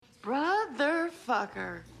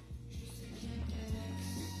Motherfucker.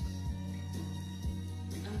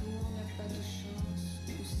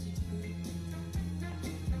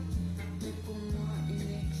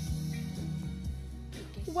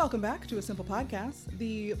 Welcome back to A Simple Podcast,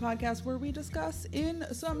 the podcast where we discuss, in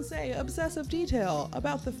some say, obsessive detail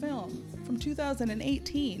about the film from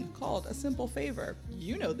 2018 called A Simple Favor.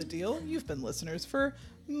 You know the deal. You've been listeners for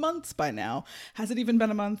months by now. Has it even been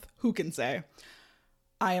a month? Who can say?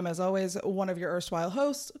 I am, as always, one of your erstwhile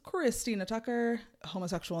hosts, Christina Tucker,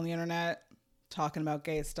 homosexual on the internet, talking about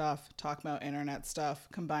gay stuff, talking about internet stuff,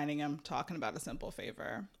 combining them, talking about A Simple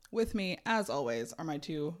Favor. With me, as always, are my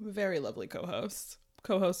two very lovely co-hosts.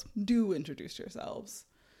 Co-hosts, do introduce yourselves.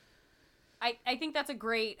 I think that's a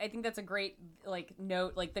great like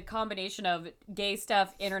note, like the combination of gay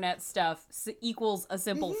stuff, internet stuff equals A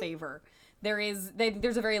Simple Favor. There's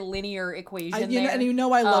a very linear equation there. And you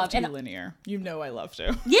know I love to be linear. You know I love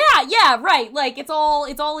to. Yeah, right. Like it's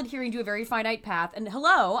all adhering to a very finite path. And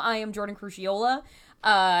hello, I am Jordan Crucchiola.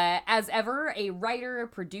 As ever, a writer,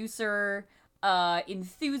 producer,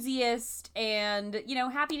 enthusiast, and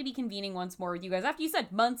happy to be convening once more with you guys after you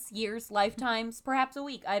said months, years, lifetimes, perhaps a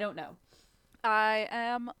week. I don't know. I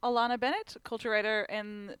am Alanna Bennett, culture writer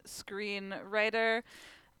and screenwriter,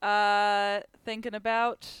 thinking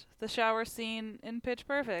about the shower scene in Pitch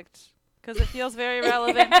Perfect because it feels very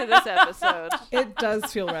relevant to this episode. It does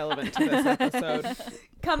feel relevant to this episode.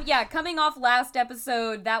 Coming off last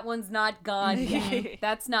episode, that one's not gone.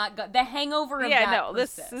 That's not gone. The hangover of that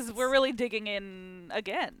persists. We're really digging in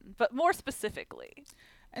again, but more specifically.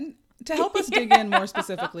 And to help us dig in more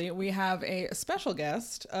specifically, we have a special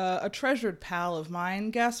guest, a treasured pal of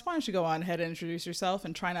mine. Guest, why don't you go on ahead and introduce yourself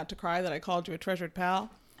and try not to cry that I called you a treasured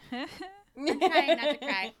pal? I'm trying not to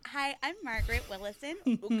cry. Hi, I'm Margaret Willison.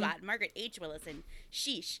 Oh God, Margaret H. Willison.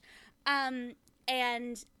 Sheesh. And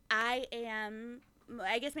I am,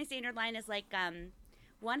 I guess my standard line is like,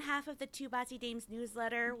 one half of the Two Bossy Dames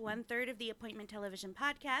newsletter, 1/3 of the Appointment Television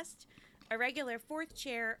podcast, a regular fourth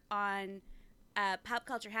chair on Pop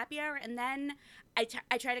Culture Happy Hour, and then I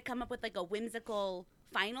try to come up with like a whimsical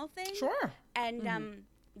final thing. Sure. And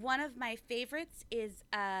one of my favorites is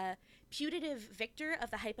putative victor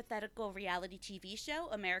of the hypothetical reality TV show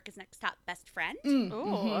America's Next Top Best Friend. We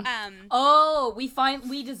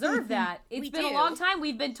deserve that. It's been a long time.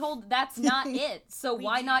 We've been told that's not it. So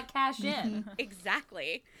why not cash in?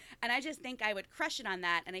 Exactly. And I just think I would crush it on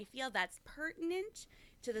that, and I feel that's pertinent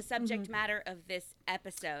to the subject matter of this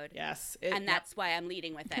episode. Yes. And that's why I'm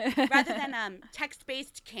leading with it. Rather than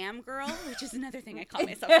text-based cam girl, which is another thing I call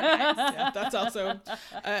myself sometimes. Yeah, that's also,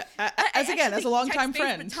 as a longtime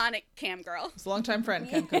friend. Platonic cam girl. As a longtime friend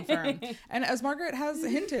can confirm. And as Margaret has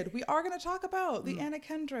hinted, we are going to talk about the Anna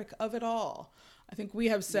Kendrick of it all. I think we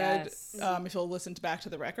have said, if you'll listen back to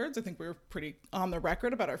the records, I think we were pretty on the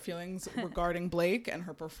record about our feelings regarding Blake and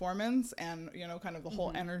her performance and, kind of the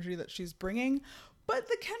whole energy that she's bringing. But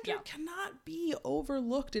the Kendrick cannot be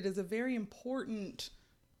overlooked. It is a very important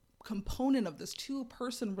component of this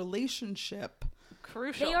two-person relationship.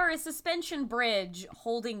 Crucial. They are a suspension bridge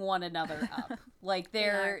holding one another up. Like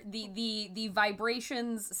the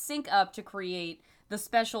vibrations sync up to create the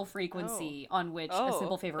special frequency on which A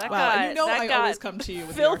Simple Favor. I always come to you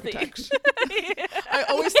with filthy. The architecture. I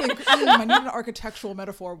always think, I need an architectural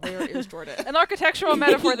metaphor. Where is Jordan? An architectural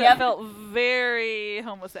metaphor that felt very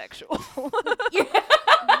homosexual. What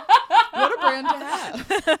a brand to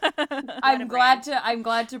have. I'm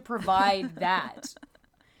glad to provide that.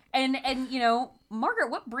 And Margaret,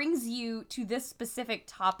 what brings you to this specific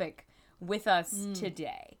topic with us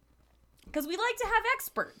today? Because we like to have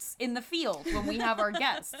experts in the field when we have our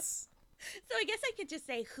guests. So I guess I could just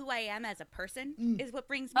say who I am as a person is what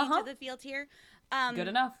brings me to the field here. Good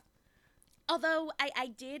enough. Although I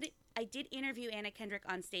did interview Anna Kendrick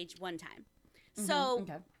on stage one time. So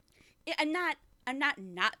I'm not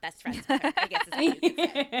best friends with her, I guess is what you could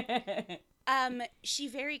say. She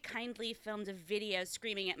very kindly filmed a video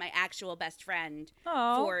screaming at my actual best friend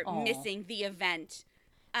for missing the event.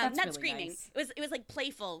 That's not really screaming. nice. It was like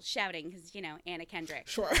playful shouting because Anna Kendrick.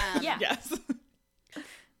 Sure. Yes.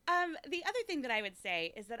 The other thing that I would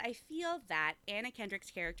say is that I feel that Anna Kendrick's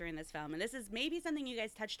character in this film, and this is maybe something you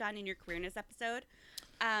guys touched on in your queerness episode,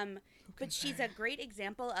 but she's a great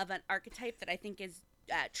example of an archetype that I think is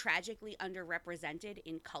tragically underrepresented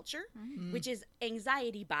in culture, which is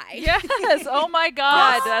anxiety bi. Yes. Oh my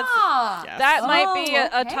God. Yes. That might be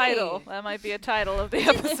a title. That might be a title of the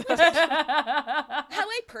episode. How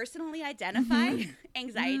I personally identify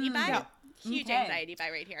anxiety bi Huge Okay. anxiety by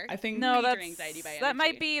right here. I think No, Major that's anxiety by that might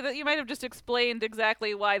energy. be that you might have just explained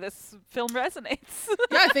exactly why this film resonates.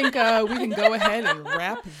 Yeah, I think we can go ahead and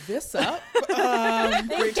wrap this up.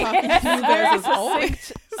 Great talking to you guys as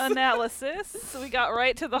always. Analysis. So we got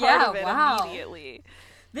right to the Yeah, heart of it wow. immediately.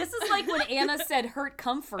 This is like when Anna said "hurt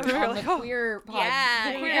comfort" We were on the like, oh. queer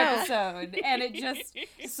Yeah, the queer yeah. episode, and it just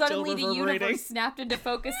suddenly the reverberating. universe snapped into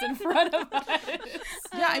focus in front of us.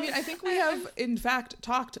 Yeah, I mean, I think we have, in fact,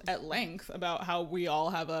 talked at length about how we all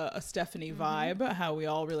have a Stephanie vibe, how we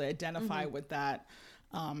all really identify with that.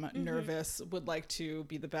 Nervous, would like to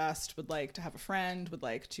be the best, would like to have a friend, would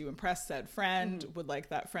like to impress said friend, would like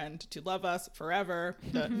that friend to love us forever.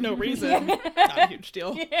 No reason. Not a huge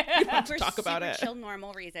deal. We don't have to For talk about super it. chill,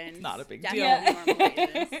 normal reasons. Not a big Definitely normal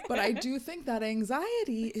reasons. But I do think that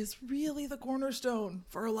anxiety is really the cornerstone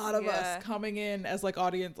for a lot of Yeah. us coming in as like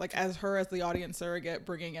audience, like as the audience surrogate,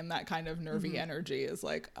 bringing in that kind of nervy energy is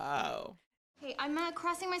like, oh. Hey, I'm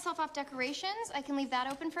crossing myself off decorations. I can leave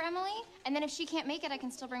that open for Emily. And then if she can't make it, I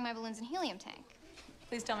can still bring my balloons and helium tank.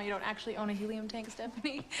 Please tell me you don't actually own a helium tank,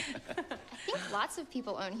 Stephanie. I think lots of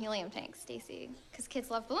people own helium tanks, Stacy, because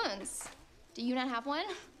kids love balloons. Do you not have one?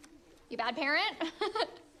 You bad parent?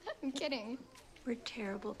 I'm kidding. We're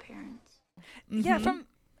terrible parents. Yeah,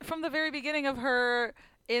 from the very beginning of her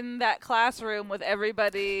in that classroom with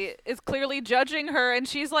everybody is clearly judging her, and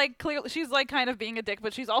she's like kind of being a dick,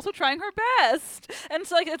 but she's also trying her best, and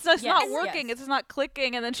it's like it's just not Yes, working, yes. it's just not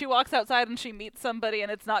clicking, and then she walks outside and she meets somebody and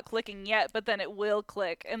it's not clicking yet, but then it will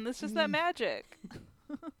click, and it's just that magic.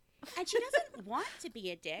 And she doesn't want to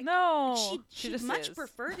be a dick. No, She'd just much is.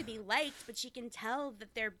 prefer to be liked, but she can tell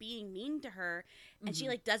that they're being mean to her, and she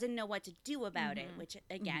like doesn't know what to do about it, which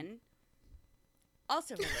again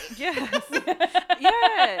also relates. Yes.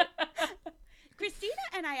 Yeah. Christina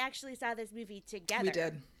and I actually saw this movie together. We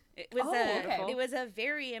did. It was okay. it was a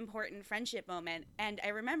very important friendship moment, and I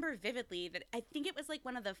remember vividly that I think it was like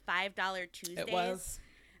one of the $5 Tuesdays. It was.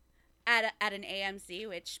 At an AMC,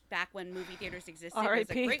 which back when movie theaters existed was a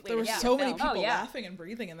R.I.P. great way There were to see so a many film. people Oh, yeah. laughing and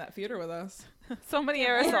breathing in that theater with us. So many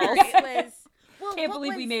Or aerosols. it was. Well, Can't what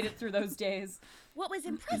believe we was- made it through those days. What was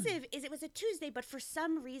impressive is it was a Tuesday, but for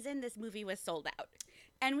some reason this movie was sold out.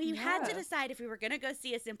 And we had to Yeah. decide if we were going to go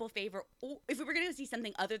see A Simple Favor, or if we were going to go see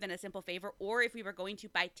something other than A Simple Favor, or if we were going to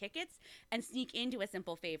buy tickets and sneak into A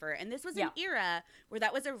Simple Favor. And this was an era where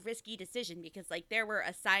that was a risky decision because like there were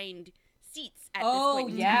assigned seats at this Oh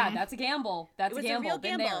point in yeah, time. that's a gamble. That's It was a gamble. real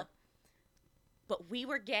Been gamble. there. But we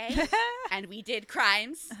were gay and we did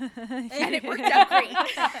crimes and it worked out great.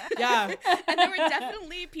 Yeah. And there were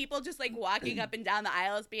definitely people just like walking up and down the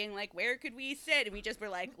aisles being like, where could we sit? And we just were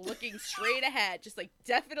like looking straight ahead, just like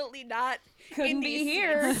definitely not Couldn't in be these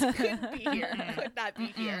here. seats. Couldn't be here. Could not be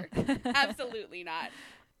here. Absolutely not.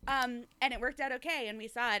 And it worked out okay, and we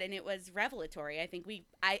saw it, and it was revelatory. I think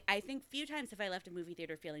I think few times have I left a movie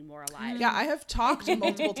theater feeling more alive. Yeah, I have talked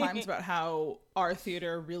multiple times about how our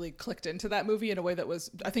theater really clicked into that movie in a way that was,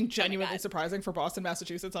 I think, genuinely surprising for Boston,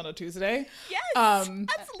 Massachusetts on a Tuesday. Yes,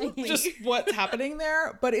 absolutely. Just what's happening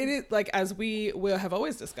there. But it is, like, as we will have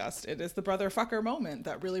always discussed, it is the brother fucker moment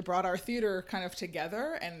that really brought our theater kind of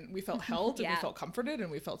together, and we felt held, and we Yeah. felt comforted, and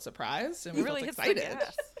we felt surprised, and It we really felt hits the excited.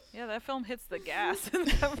 gas. Yeah, that film hits the gas in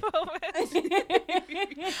that moment.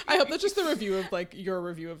 I hope that's just the review of, like, your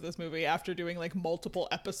review of this movie after doing, like, multiple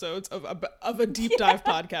episodes of a deep dive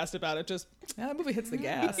podcast about it. Just, yeah, that movie hits the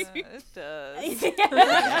gas. It does.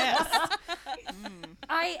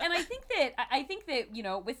 I think that you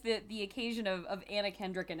know, with the occasion of Anna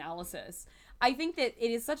Kendrick analysis, I think that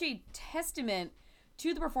it is such a testament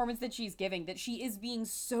to the performance that she's giving, that she is being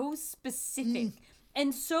so specific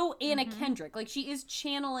and so Anna Kendrick. Like, she is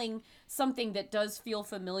channeling something that does feel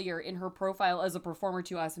familiar in her profile as a performer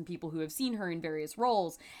to us and people who have seen her in various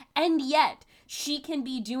roles. And yet, she can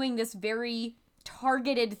be doing this very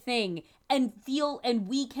targeted thing and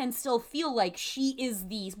we can still feel like she is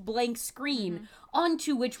the blank screen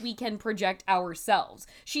onto which we can project ourselves.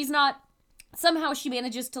 She's not, somehow she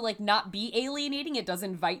manages to like not be alienating. It does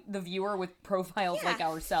invite the viewer with profiles like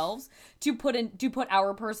ourselves to put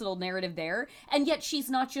our personal narrative there, and yet she's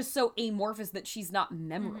not just so amorphous that she's not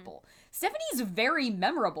memorable. Stephanie's very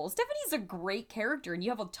memorable. Stephanie's a great character, and you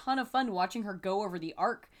have a ton of fun watching her go over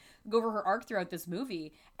her arc throughout this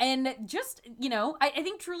movie. And just, you know, I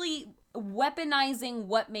think truly weaponizing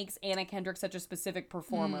what makes Anna Kendrick such a specific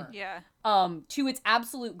performer Yeah. to its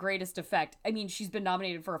absolute greatest effect. I mean, she's been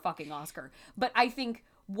nominated for a fucking Oscar. But I think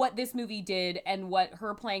what this movie did and what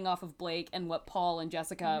her playing off of Blake and what Paul and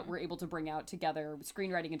Jessica were able to bring out together,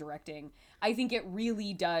 screenwriting and directing, I think it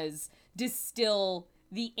really does distill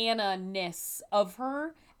the Anna-ness of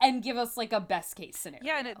her and give us like a best case scenario.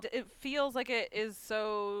 Yeah, and it feels like it is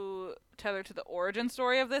so tethered to the origin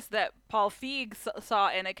story of this that Paul Feig saw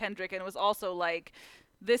Anna Kendrick and was also like,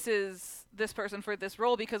 this is this person for this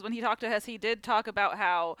role, because when he talked to us, he did talk about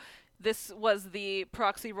how this was the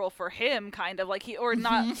proxy role for him, kind of like or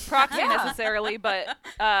not proxy necessarily, but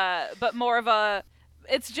more of a,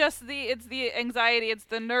 it's the anxiety, it's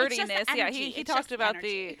the nerdiness. He talked about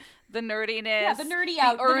the nerdiness, the nerdy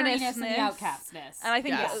the earnestness, earnestness, and the outcastness. and I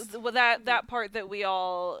think that part that we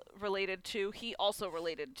all related to, he also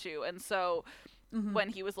related to, and so when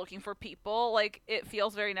he was looking for people, like, it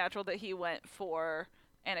feels very natural that he went for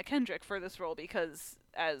Anna Kendrick for this role, because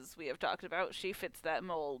as we have talked about, she fits that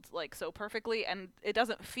mold like so perfectly, and it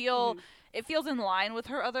doesn't feel it feels in line with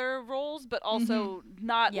her other roles, but also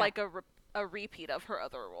not like a repeat of her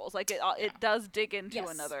other roles. Like it does dig into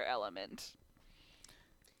another element.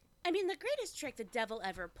 I mean, the greatest trick the devil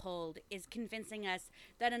ever pulled is convincing us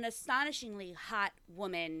that an astonishingly hot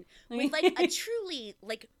woman with like a truly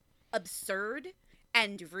like absurd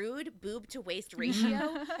and rude boob to waist ratio,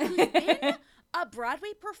 who's been a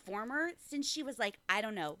Broadway performer since she was like, I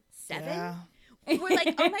don't know, 7? Yeah. We're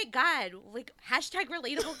like, oh my God, like hashtag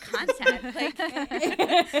relatable content. Like,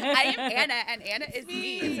 I am Anna and Anna is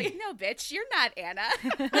me. It's like, no, bitch, you're not Anna.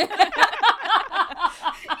 You're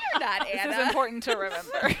not Anna. This is important to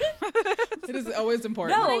remember. It is always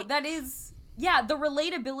important. No, that is, the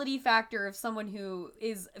relatability factor of someone who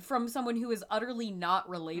is utterly not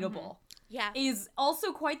relatable. Yeah. Is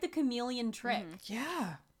also quite the chameleon trick.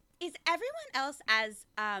 Yeah. Is everyone else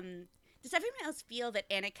does everyone else feel that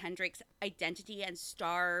Anna Kendrick's identity and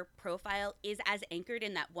star profile is as anchored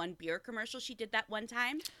in that one beer commercial she did that one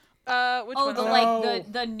time? Which one?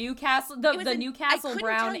 The Newcastle, the Newcastle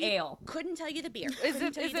Brown Ale. Couldn't tell you the beer. Is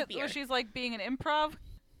it where she's like being an improv?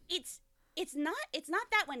 It's not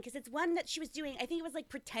that one, because it's one that she was doing. I think it was like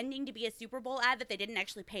pretending to be a Super Bowl ad that they didn't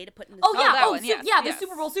actually pay to put in the the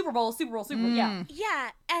Super Bowl, yeah.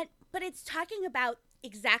 Yeah, but it's talking about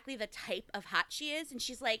exactly the type of hot she is, and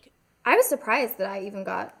she's like, I was surprised that I even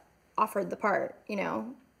got offered the part,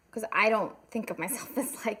 because I don't think of myself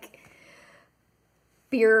as like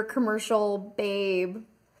beer commercial babe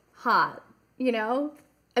hot,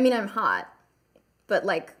 I mean, I'm hot, but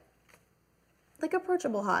like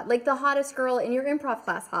approachable hot, like the hottest girl in your improv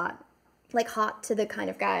class hot, like hot to the kind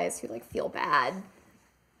of guys who like feel bad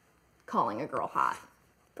calling a girl hot,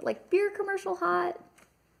 but like beer commercial hot.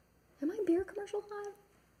 Am I beer commercial hot?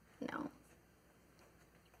 No.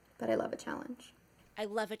 But I love a challenge. I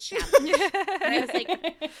love a challenge. And I was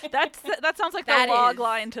like, that sounds like the log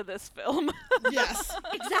line to this film. Yes.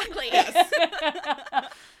 Exactly. Yes.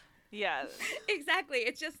 Yeah. Exactly.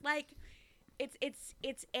 It's just like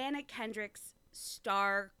it's Anna Kendrick's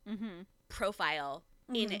star profile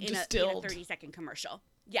in a 30-second commercial.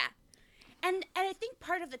 Yeah. And I think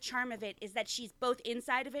part of the charm of it is that she's both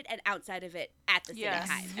inside of it and outside of it at the same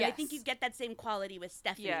time. And I think you get that same quality with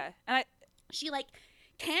Stephanie. Yeah. And she like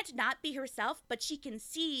can't not be herself, but she can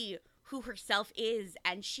see who herself is,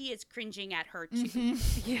 and she is cringing at her too.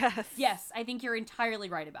 Yes, I think you're entirely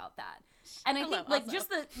right about that. And I think like just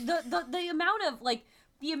the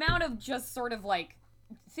amount of just sort of like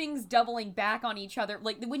things doubling back on each other,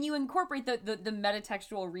 like when you incorporate the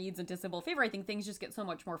meta-textual reads into Simple Favor, I think things just get so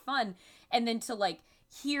much more fun. And then to like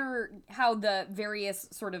hear how the various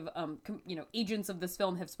sort of agents of this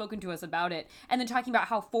film have spoken to us about it, and then talking about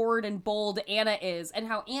how forward and bold Anna is, and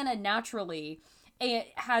how Anna naturally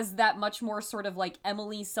has that much more sort of like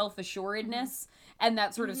Emily self-assuredness and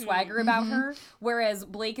that sort of swagger about her, whereas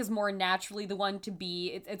Blake is more naturally the one to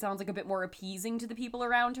be, it sounds like, a bit more appeasing to the people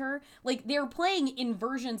around her. Like, they're playing in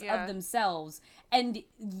versions of themselves, and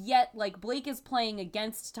yet, like, Blake is playing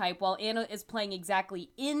against type while Anna is playing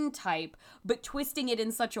exactly in type, but twisting it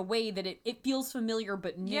in such a way that it feels familiar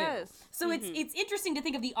but new. Yes. So it's interesting to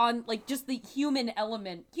think of just the human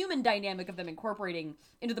dynamic of them incorporating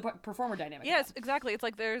into the performer dynamic. Yes, exactly. It's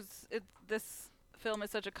like this film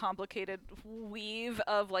is such a complicated weave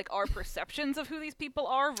of like our perceptions of who these people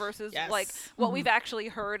are versus like what we've actually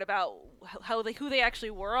heard about who they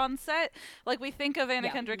actually were on set. Like, we think of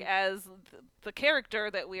Anna Kendrick as the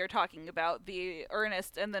character that we are talking about, the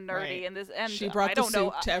earnest and the nerdy, and she brought the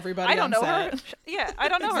soup to everybody. I don't on know set. her. Yeah, I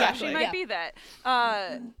don't know her. Exactly. She might be that.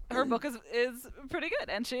 Her book is pretty good,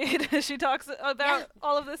 and she talks about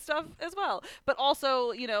all of this stuff as well. But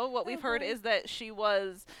also, what we've heard is that she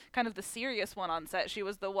was kind of the serious one on set. She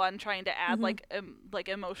was the one trying to add like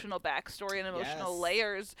emotional backstory and emotional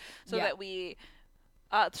layers so that we.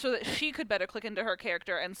 So that she could better click into her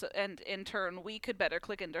character, and in turn we could better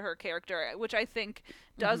click into her character, which I think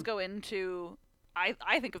does go into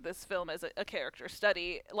I think of this film as a character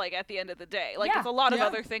study, like, at the end of the day. Like, Yeah. it's a lot of Yeah.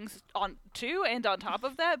 other things on too and on top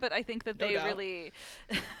of that, but I think that No they doubt. really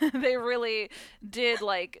they really did,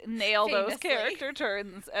 like, nail those Famously. character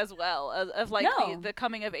turns as well, of like No. the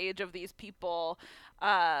coming of age of these people,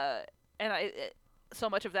 and so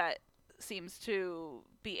much of that seems to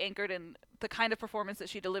be anchored in the kind of performance that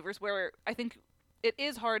she delivers, where I think it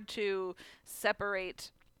is hard to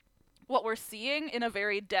separate what we're seeing in a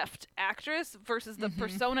very deft actress versus the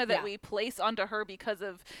persona that Yeah. we place onto her because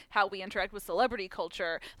of how we interact with celebrity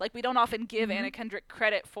culture. Like, we don't often give Anna Kendrick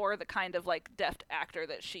credit for the kind of, like, deft actor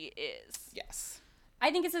that she is. Yes.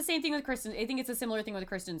 I think it's the same thing with Kristen. I think it's a similar thing with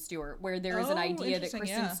Kristen Stewart, where there is an Oh, idea that interesting,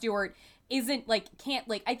 Kristen yeah. Stewart isn't, like, can't,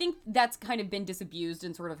 like, I think that's kind of been disabused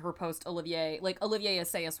in sort of her post-Olivier, like, Olivier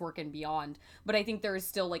Assayas work and beyond, but I think there is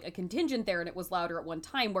still, like, a contingent there, and it was louder at one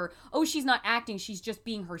time, where, oh, she's not acting, she's just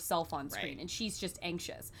being herself on screen, Right. and she's just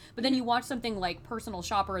anxious. But then you watch something like Personal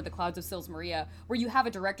Shopper or The Clouds of Sils Maria, where you have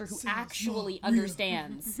a director who actually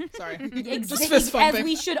understands. Sorry. Just fist pumping. As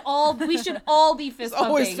we should all be fist pumping.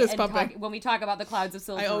 always fist and pumping. when we talk about The Clouds of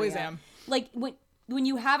Sils I always Maria. am. Like, when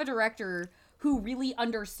you have a director who really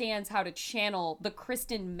understands how to channel the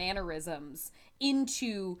Kristen mannerisms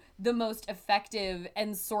into the most effective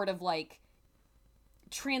and sort of, like,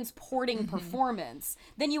 transporting performance,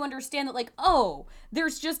 then you understand that, like, oh,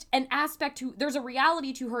 there's just an aspect to, there's a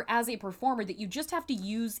reality to her as a performer that you just have to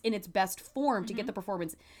use in its best form to get the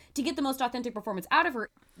performance, to get the most authentic performance out of her.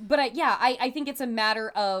 But I think it's a matter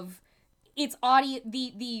of, it's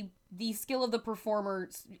the skill of the performer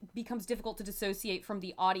becomes difficult to dissociate from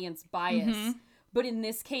the audience bias. But in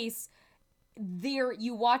this case, there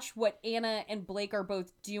you watch what Anna and Blake are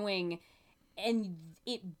both doing, and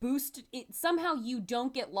it somehow you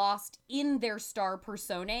don't get lost in their star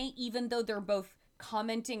personae, even though they're both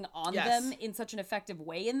commenting on Yes. them in such an effective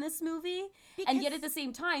way in this movie. And yet at the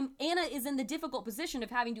same time, Anna is in the difficult position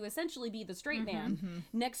of having to essentially be the straight man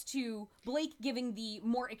next to Blake giving the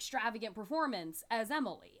more extravagant performance as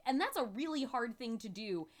Emily. And that's a really hard thing to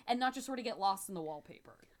do, and not just sort of get lost in the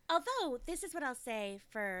wallpaper. Although, this is what I'll say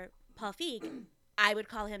for Paul Feig, I would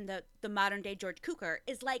call him the modern day George Cukor,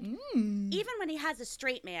 is like, even when he has a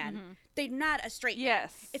straight man, they're not a straight man.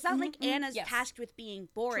 Yes. It's not like Anna's Yes. tasked with being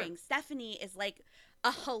boring. True. Stephanie is like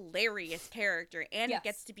a hilarious character. Anna Yes.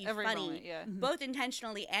 gets to be Every funny, moment, yeah. both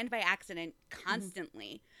intentionally and by accident,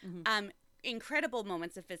 constantly. Incredible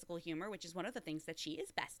moments of physical humor, which is one of the things that she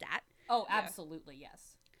is best at. Oh, absolutely,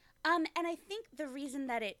 yes. And I think the reason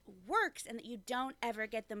that it works and that you don't ever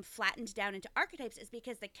get them flattened down into archetypes is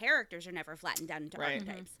because the characters are never flattened down into Right.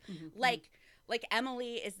 archetypes. Like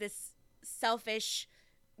Emily is this selfish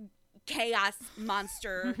chaos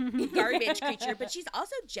monster garbage creature, but she's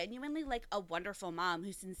also genuinely like a wonderful mom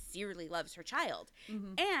who sincerely loves her child.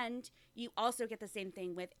 And you also get the same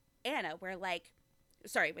thing with Anna, where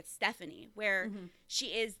with Stephanie, where she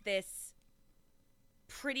is this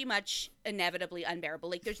pretty much inevitably unbearable.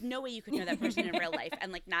 Like, there's no way you could know that person in real life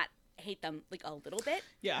and like not hate them like a little bit.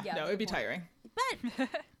 Yeah, Yeah, no, good it'd be point. tiring. But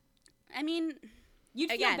I mean, You'd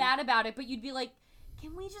feel Again. bad about it, but you'd be like,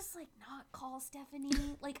 can we just, like, not call Stephanie?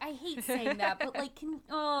 Like, I hate saying that, but, like, I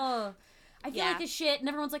feel Yeah. like a shit, and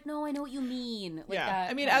everyone's like, no, I know what you mean. Like Yeah, that,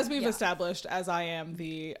 I mean, kind as of- we've yeah. established, as I am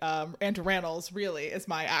the Andrew Rannells really is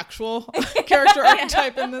my actual character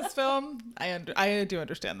archetype in this film. I do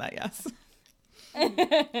understand that, yes.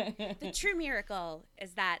 the true miracle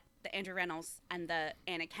is that the Andrew Reynolds and the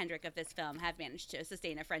Anna Kendrick of this film have managed to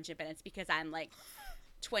sustain a friendship, and it's because I'm like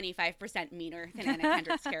 25% meaner than Anna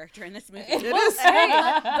Kendrick's character in this movie. It is.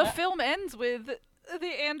 Hey, the film ends with the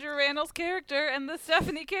Andrew Rannells character and the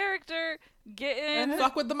Stephanie character getting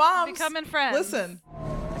Fuck with the moms. becoming friends. Listen,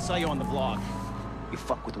 I saw you on the vlog. You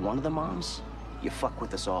fuck with one of the moms, you fuck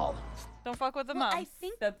with us all. Don't fuck with the Well, moms.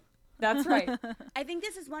 That's right. I think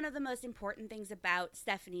this is one of the most important things about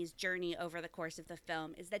Stephanie's journey over the course of the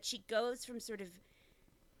film, is that she goes from sort of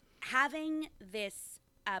having this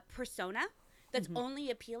persona that's only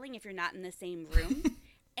appealing if you're not in the same room,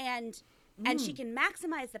 and she can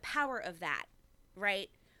maximize the power of that, right?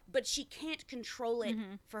 But she can't control it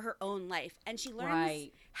for her own life, and she learns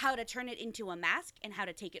Right. how to turn it into a mask and how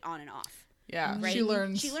to take it on and off. yeah, Right? she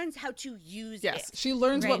learns. She learns how to use Yes, it. she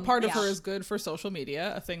learns what Right. part of Yeah. her is good for social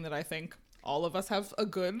media, a thing that I think all of us have a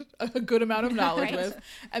good amount of knowledge Right. with.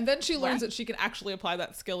 And then she learns that she can actually apply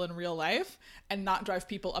that skill in real life and not drive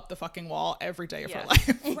people up the fucking wall every day of her Yes.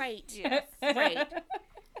 life. Right. Yes. Right.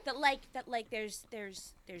 that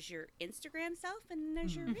there's your Instagram self and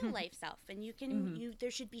there's your real life self, and you can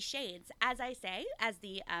there should be shades, as I say, as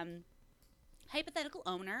the hypothetical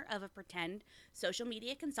owner of a pretend social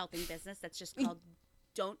media consulting business that's just called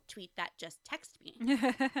don't tweet that, just text me.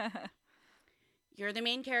 You're the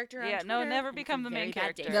main character on Twitter. No, never and become it's a the main very bad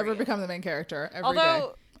character. day for Never you. become the main character every day.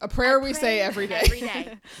 Although A prayer I we pray say every day. Every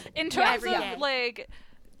day. in terms every of day. like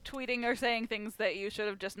tweeting or saying things that you should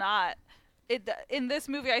have just not, in this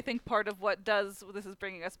movie, I think part of what does, this is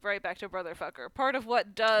bringing us right back to Brotherfucker, part of what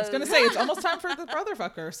I does was going to say, it's almost time for the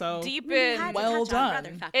Brotherfucker, so We deepen had to well touch on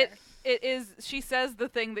done. Brotherfucker. it is, she says the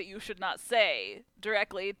thing that you should not say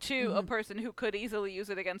directly to a person who could easily use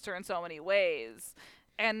it against her in so many ways.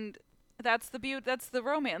 And that's the beauty, that's the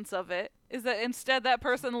romance of it, is that instead that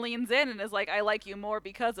person leans in and is like, I like you more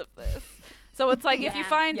because of this. So it's like, if you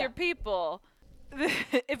find your people,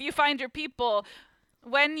 if you find your people,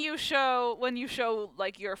 when you show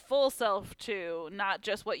like your full self to, not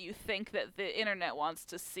just what you think that the internet wants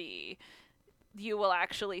to see, you will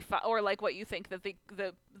actually or like what you think that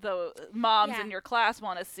the moms in your class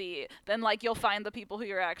want to see, then like you'll find the people who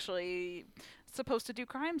you're actually supposed to do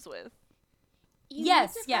crimes with. You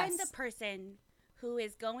Yes, need to find the person who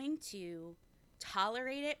is going to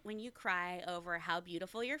tolerate it when you cry over how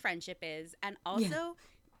beautiful your friendship is, and also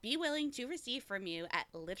be willing to receive from you at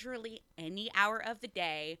literally any hour of the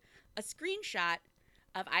day a screenshot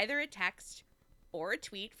of either a text or a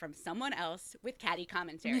tweet from someone else with catty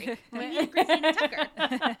commentary. You need Christina Tucker.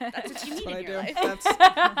 That's what you need in your life.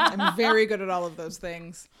 I'm very good at all of those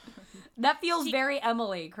things. That feels very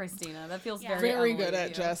Emily, Christina. That feels very Very Emily good to at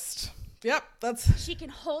you. just, yep, that's... She can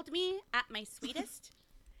hold me at my sweetest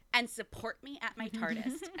and support me at my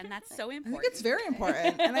tartest, and that's so I important. think it's very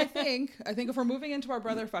important. And I think if we're moving into our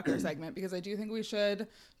Brotherfucker segment, because I do think we should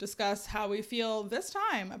discuss how we feel this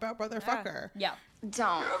time about Brotherfucker. Yeah.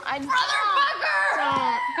 Don't.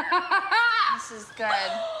 This is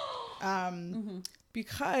good.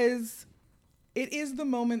 Because it is the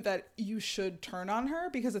moment that you should turn on her,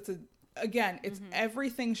 because it's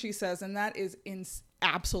everything she says, and that is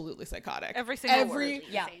absolutely psychotic. Every single word.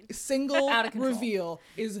 Yeah. Single Out of control. reveal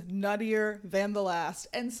is nuttier than the last,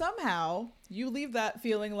 and somehow you leave that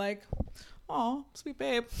feeling like, oh, sweet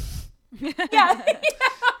babe. Yeah.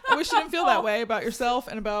 I wish you didn't feel that way about yourself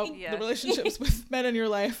and about the Yes. relationships with men in your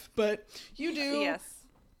life, but you do. Yes.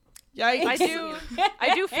 Yikes.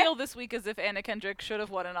 I do feel this week as if Anna Kendrick should have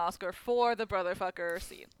won an Oscar for the Brotherfucker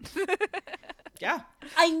scene. Yeah.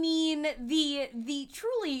 I mean, the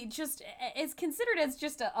truly just is considered as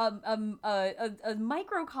just a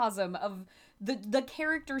microcosm of the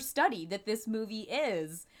character study that this movie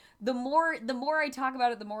is. The more I talk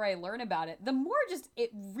about it, the more I learn about it, the more just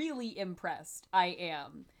it really impressed I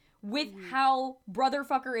am with how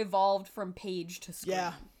Brotherfucker evolved from page to screen.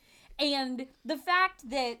 Yeah. And the fact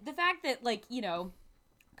that like, you know,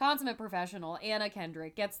 consummate professional Anna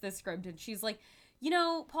Kendrick gets this script and she's like, you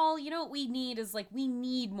know, Paul, you know what we need is like, we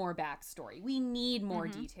need more backstory. We need more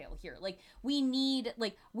detail here. Like, we need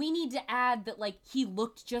to add that, like, he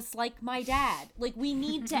looked just like my dad. Like, we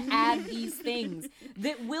need to add these things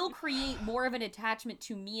that will create more of an attachment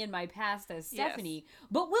to me and my past as Stephanie,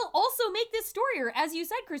 but will also make this story, or as you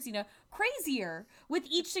said, Christina, crazier with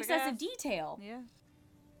each successive detail. Yeah.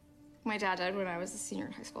 My dad died when I was a senior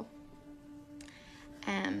in high school.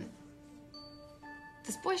 And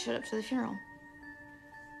this boy showed up to the funeral.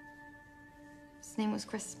 His name was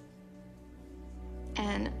Chris.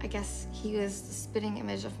 And I guess he was the spitting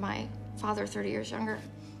image of my father 30 years younger.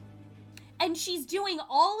 And she's doing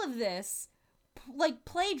all of this like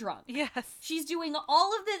play drunk. Yes. She's doing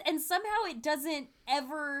all of this, and somehow it doesn't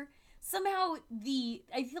ever... Somehow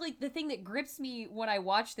I feel like the thing that grips me when I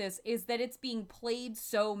watch this is that it's being played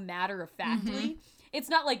so matter-of-factly. It's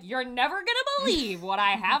not like, you're never gonna believe what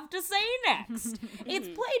I have to say next. It's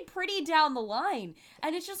played pretty down the line.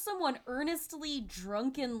 And it's just someone earnestly,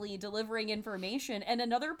 drunkenly delivering information and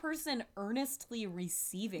another person earnestly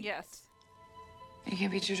receiving it. Yes. You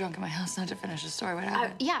can't be too drunk in my house not to finish the story. What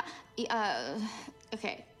happened?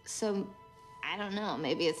 Okay, so I don't know.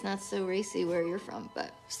 Maybe it's not so racy where you're from,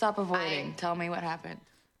 but Stop avoiding. Tell me what happened.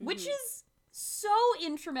 Which is so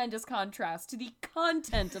in tremendous contrast to the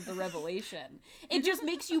content of the revelation. It just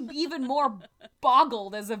makes you even more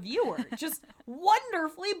boggled as a viewer. Just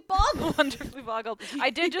wonderfully boggled. Wonderfully boggled. I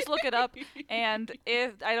did just look it up, and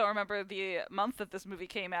if I don't remember the month that this movie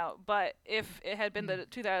came out, but if it had been the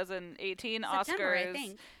 2018 September, Oscars, I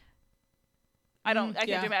think. I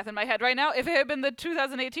can't do math in my head right now. If it had been the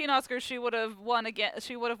 2018 Oscars, she would have won again.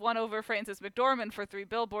 She would have won over Frances McDormand for 3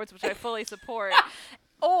 Billboards, which I fully support.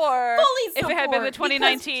 Or if it had been the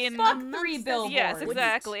 2019, fuck 3 billboards. yes,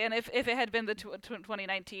 exactly. And if it had been the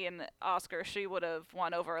 2019 Oscar, she would have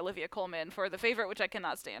won over Olivia Colman for The Favorite, which I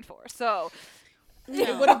cannot stand for. So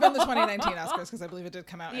It would have been the 2019 Oscars because I believe it did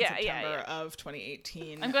come out in Yeah, September of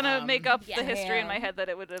 2018. I'm gonna make up yeah. the history in my head that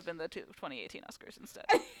it would have been the 2018 Oscars instead.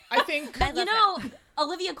 I think You know,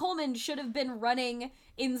 Olivia Colman should have been running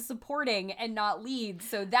in supporting and not lead,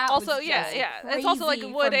 so that Also, was yeah, just yeah. It's also like,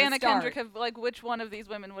 crazy would from the Anna start. Kendrick have, like, which one of these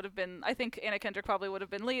women would have been? I think Anna Kendrick probably would have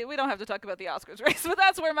been lead. We don't have to talk about the Oscars race, but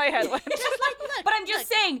that's where my head went. But I'm just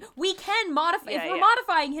saying, we can modify, if Yeah, we're yeah.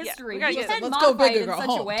 modifying Yeah, history, we gotta we get can let's go modify big it or in go such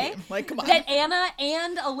a home, way team. Like, come on. that Anna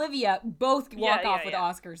and Olivia both walk Yeah, off yeah, with yeah.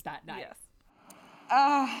 Oscars that night.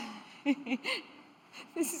 Yes.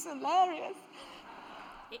 This is hilarious.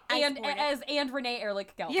 And Renee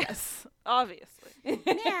Ehrlich tells us. Yes, obviously.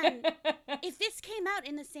 Man, if this came out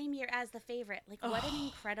in the same year as The Favorite, like what an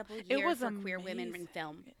incredible year was for queer women in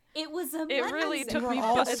film. It was It amazing. really took We're me.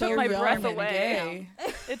 all It so took my young breath and away.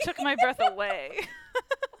 gay. It took my breath away.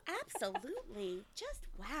 Absolutely. Just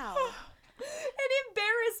wow. An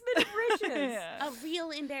embarrassment of riches. Yeah. A real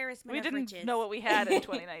embarrassment We of didn't riches. know what we had in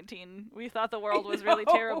 2019. We thought the world was really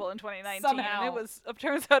terrible in 2019, Somehow. and it was.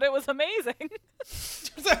 Turns out it was amazing. That's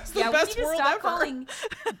the Yeah, best we need to world stop ever. calling.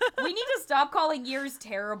 We need to stop calling years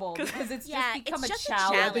terrible because it's Yeah, just become it's just a a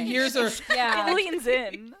challenge. challenge. The years are Yeah. It leans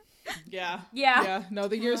in. Yeah. No,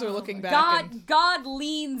 the years are looking back. and God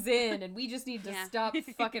leans in, and we just need to Yeah. stop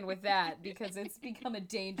fucking with that because it's become a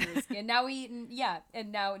dangerous. And now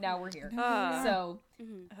now we're here. So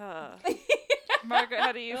Margaret,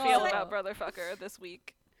 how do you feel Oh. about Brotherfucker this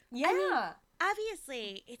week? yeah.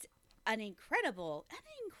 Obviously, it's an incredible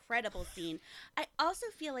scene. I also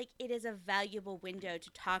feel like it is a valuable window to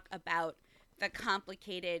talk about the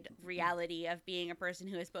complicated reality of being a person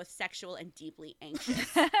who is both sexual and deeply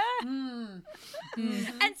anxious. And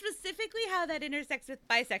specifically how that intersects with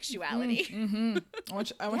bisexuality. I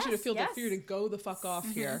want you to Yes, feel yes. the fear to go the fuck off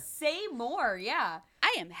here. Say more. Yeah.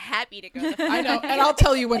 I am happy to go the fuck I know, and I'll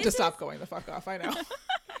tell you when to stop going the fuck off. I know.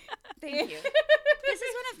 Thank you. This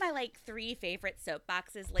is one of my like 3 favorite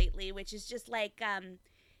soapboxes lately, which is just like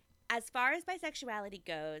as far as bisexuality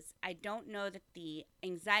goes, I don't know that the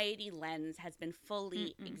anxiety lens has been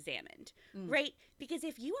fully examined, right? Because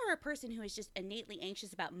if you are a person who is just innately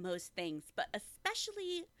anxious about most things, but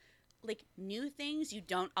especially like new things you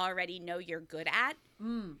don't already know you're good at,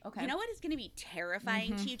 Okay. you know what is going to be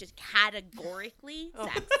terrifying to you just categorically?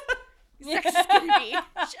 Sex. Sex is going to be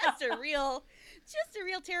just a real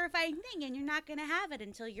terrifying thing, and you're not going to have it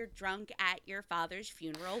until you're drunk at your father's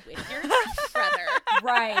funeral with your brother.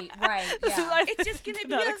 Right. Yeah. It's just going to be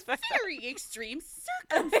not a expect very extreme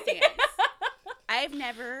circumstance. I've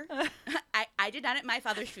never, I did not at my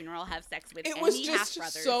father's funeral have sex with It any was just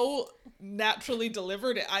half-brothers. so naturally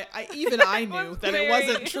delivered. I knew that it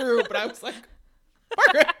wasn't true, but I was like,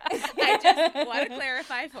 Margaret. I just want to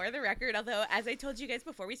clarify for the record, although as I told you guys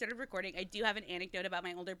before we started recording, I do have an anecdote about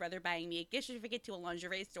my older brother buying me a gift certificate to a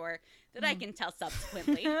lingerie store that I can tell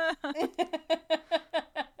subsequently.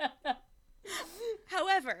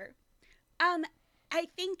 However, I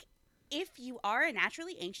think if you are a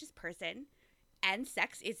naturally anxious person and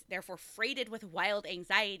sex is therefore freighted with wild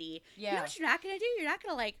anxiety, you know what you're not going to do? You're not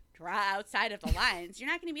going to like draw outside of the lines. You're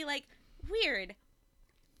not going to be like, weird.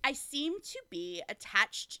 I seem to be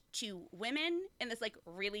attached to women in this like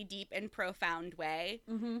really deep and profound way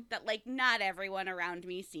that like not everyone around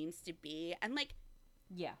me seems to be. And like,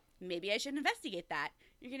 Yeah. maybe I should investigate that.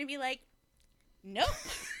 You're going to be like, nope.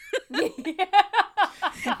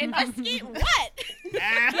 Investigate what?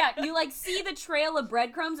 Yeah, you like see the trail of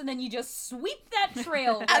breadcrums and then you just sweep that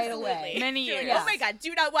trail right Absolutely. away. Many You're like, years. oh my God,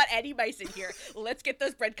 do not want any mice in here. Let's get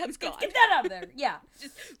those breadcrumbs gone. Get that out of there. Yeah.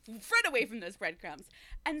 Just run away from those breadcrumbs.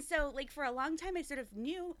 And so, like, for a long time, I sort of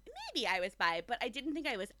knew maybe I was bi, but I didn't think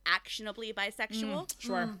I was actionably bisexual.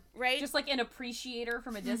 Sure. Right? Just like an appreciator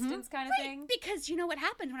from a distance kind of thing. Because you know what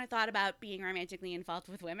happened when I thought about being romantically involved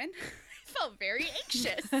with women? I felt very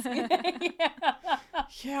anxious.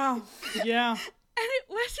 Yeah. And it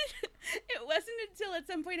wasn't until at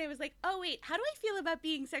some point I was like, oh wait, how do I feel about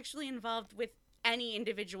being sexually involved with any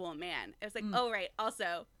individual man? I was like, oh right,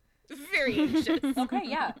 also very anxious. Okay,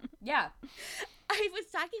 yeah.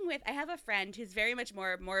 I have a friend who's very much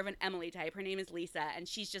more of an Emily type. Her name is Lisa, and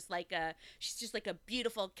she's just like a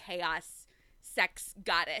beautiful chaos sex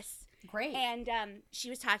goddess. Great. And she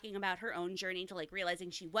was talking about her own journey to like realizing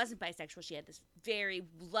she wasn't bisexual. She had this very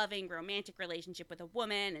loving romantic relationship with a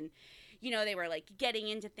woman, and you know, they were like getting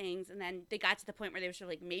into things, and then they got to the point where they were sort of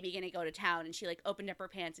like maybe gonna go to town, and she like opened up her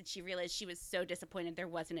pants and she realized she was so disappointed there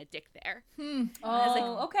wasn't a dick there.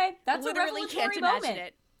 Oh, okay. That's a Literally revelatory can't moment. imagine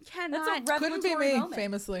it. Cannot. That's a Couldn't be revelatory me, moment.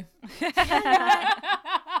 famously. Quite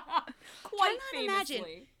Cannot famously. imagine.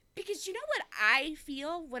 Because you know what I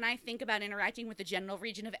feel when I think about interacting with the genital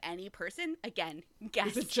region of any person, again, guess.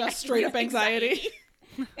 Is it just straight up anxiety?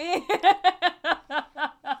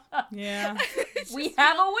 Yeah. We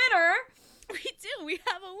have a winner. We do. We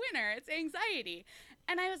have a winner. It's anxiety.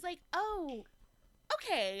 And I was like, oh,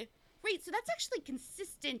 okay. Right, so that's actually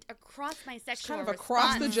consistent across my sexual Kind of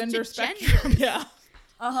across the response gender to spectrum. genders. Yeah.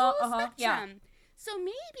 Uh-huh, Whole uh-huh. Yeah. spectrum. So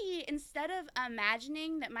maybe instead of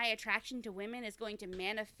imagining that my attraction to women is going to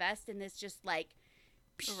manifest in this just like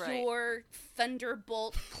pure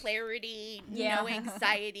thunderbolt clarity, no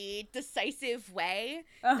anxiety, decisive way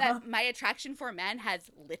that my attraction for men has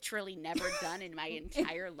literally never done in my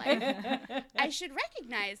entire life, I should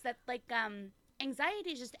recognize that like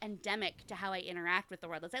anxiety is just endemic to how I interact with the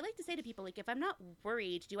world. As I like to say to people, like if I'm not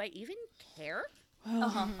worried, do I even care?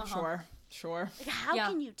 Well, sure. Like, how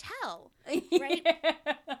can you tell? Right?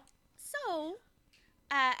 So,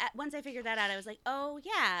 once I figured that out, I was like, oh,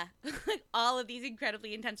 yeah. Like, all of these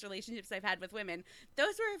incredibly intense relationships I've had with women,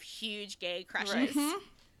 those were huge gay crushes. Right.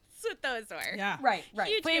 That's what those were. Yeah. Right.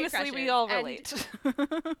 Huge gay Famously, crushes. we all And- relate.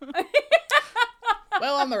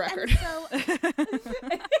 Well, on the record.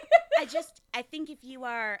 And so, I think if you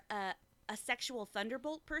are a sexual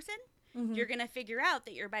thunderbolt person, you're going to figure out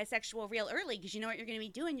that you're bisexual real early because you know what you're going to be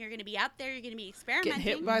doing. You're going to be out there. You're going to be experimenting. Get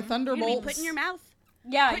hit by You're thunderbolts. going to be putting your mouth.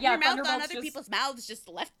 Putting your mouth on Thunderbolts other just- people's mouths, just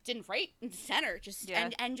left and right and center.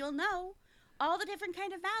 And you'll know all the different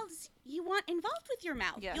kind of mouths you want involved with your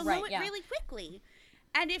mouth. Yeah. You'll Right, know it yeah. really quickly.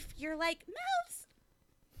 And if you're like, mouths,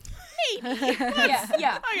 maybe.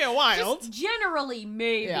 Yeah. I get wild. Just generally,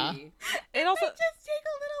 maybe. Yeah. It also just take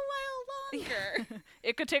a little while longer.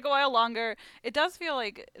 it could take a while longer. It does feel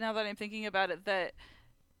like, now that I'm thinking about it, that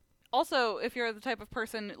also if you're the type of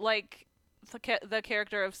person like the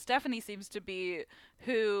character of Stephanie seems to be,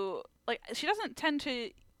 who like she doesn't tend to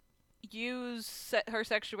use her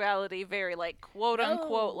sexuality very like quote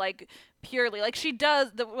unquote like purely, like she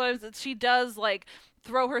does she does like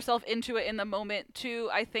throw herself into it in the moment to,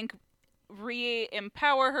 I think,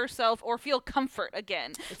 re-empower herself or feel comfort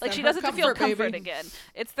again. Like she does it to feel comfort again.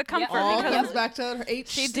 It's the comfort All because comes back to her HC.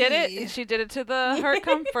 she did it. She did it to her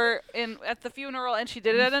comfort at the funeral, and she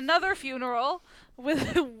did it at another funeral with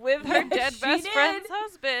her dead best friend's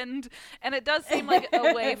husband. And it does seem like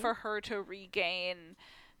a way for her to regain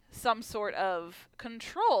some sort of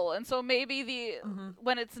control. And so maybe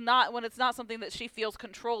when it's not something that she feels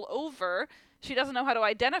control over, she doesn't know how to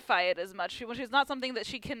identify it as much. When she's not something that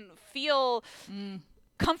she can feel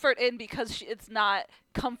comfort in because it's not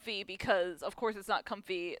comfy, because of course it's not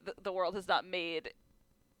comfy. The world has not made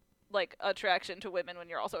like attraction to women when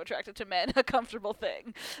you're also attracted to men a comfortable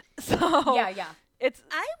thing. So it's,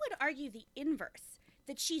 I would argue the inverse,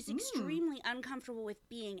 that she's extremely uncomfortable with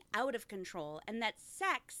being out of control, and that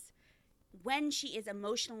sex, when she is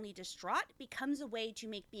emotionally distraught, becomes a way to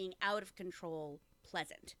make being out of control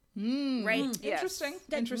pleasant. Right? Interesting.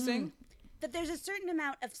 Interesting. That there's a certain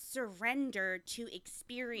amount of surrender to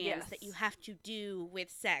experience that you have to do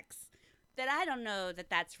with sex. That I don't know that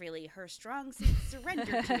that's really her strong suit.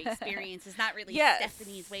 Surrender to experience is not really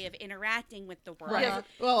Stephanie's way of interacting with the world. Right.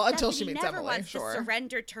 Well, until she Stephanie meets never Emily, wants sure. to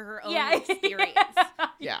surrender to her own Yeah. experience.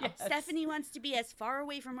 Yeah. Stephanie wants to be as far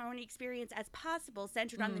away from her own experience as possible,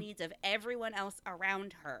 centered on the needs of everyone else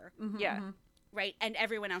around her. Right? And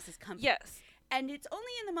everyone else's comfort. yes. And it's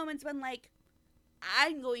only in the moments when, like,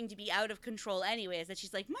 I'm going to be out of control anyways that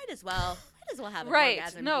she's like, might as well have an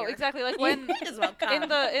orgasm No, here. exactly. Like when Might as well come.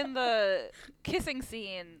 in the kissing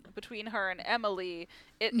scene between her and Emily,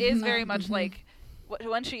 it is very much like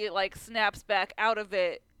when she like snaps back out of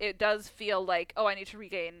it, it does feel like, oh, I need to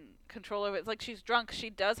regain control of it. It's like she's drunk. She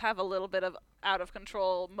does have a little bit of out of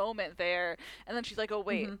control moment there, and then she's like, oh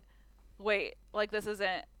wait, like this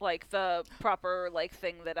isn't like the proper like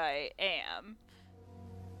thing that I am.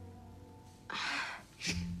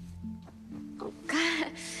 Oh, God,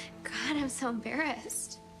 I'm so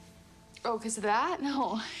embarrassed. Oh, because of that?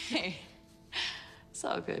 No. Hey, it's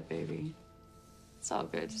all good, baby. It's all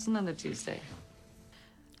good. Just another Tuesday.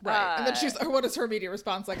 Right. And then what is her immediate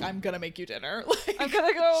response? Like, I'm gonna make you dinner. Like, I'm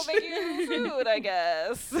gonna go make you food, I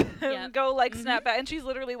guess. And go like snap back, and she's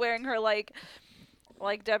literally wearing her like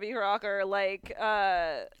Debbie Rocker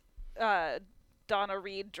Donna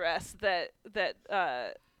Reed dress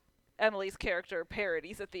that Emily's character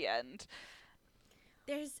parodies at the end.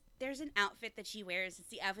 There's an outfit that she wears. It's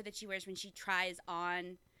the outfit that she wears when she tries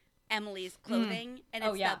on Emily's clothing, and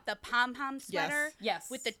it's the pom-pom sweater Yes.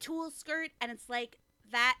 with the tulle skirt, and it's like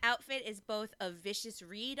that outfit is both a vicious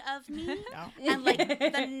read of me and like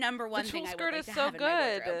the number one thing I would like to have in my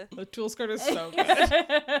wardrobe. the tulle skirt is so good.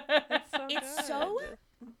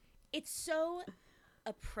 It's so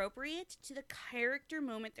appropriate to the character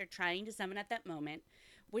moment they're trying to summon at that moment,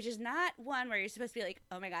 which is not one where you're supposed to be like,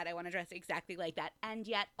 oh my God, I want to dress exactly like that. And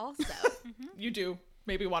yet also... You do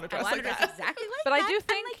maybe want to dress I like dress that. exactly like But that. I do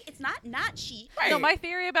think... And, like, it's not chic. Right. No, my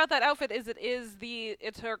theory about that outfit is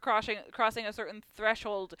it's her crossing a certain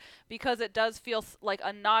threshold, because it does feel like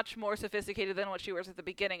a notch more sophisticated than what she wears at the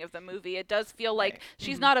beginning of the movie. It does feel like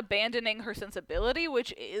she's not abandoning her sensibility,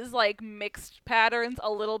 which is like mixed patterns, a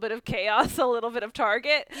little bit of chaos, a little bit of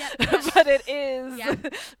Target, but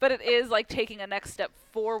it is like taking a next step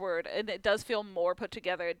forward, and it does feel more put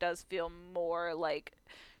together. It does feel more like,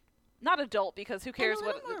 not adult, because who cares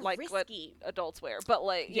what adults wear, but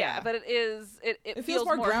like but it feels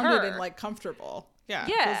more grounded her. and like comfortable. Yeah.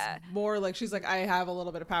 Yeah. It feels more like she's like, I have a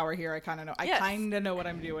little bit of power here. I kind of know what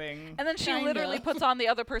I'm doing. And then she literally puts on the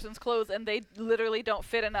other person's clothes, and they literally don't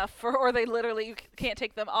fit enough or they literally can't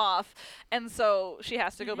take them off, and so she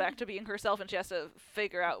has to go back to being herself, and she has to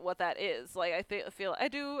figure out what that is. Like I do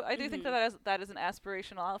think that is an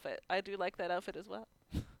aspirational outfit. I do like that outfit as well.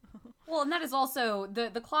 Well, and that is also the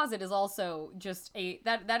closet is also just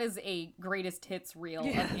that is a greatest hits reel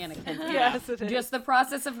of Anna Kendrick. Yes, it is. Just the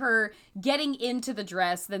process of her getting into the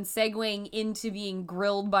dress, then segueing into being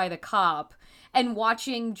grilled by the cop, and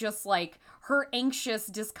watching just like her anxious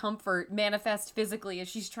discomfort manifest physically as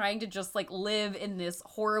she's trying to just like live in this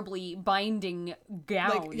horribly binding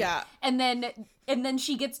gown. Like, and then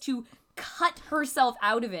she gets to cut herself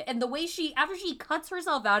out of it, and the way after she cuts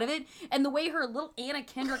herself out of it, and the way her little Anna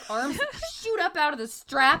Kendrick arms shoot up out of the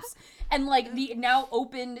straps and like the now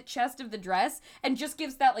opened chest of the dress, and just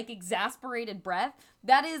gives that like exasperated breath,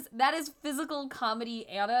 that is physical comedy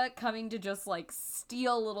Anna coming to just like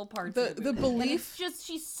steal little parts of the belief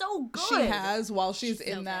she's so good she has while she's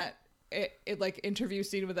in that like interview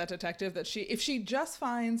scene with that detective, that if she just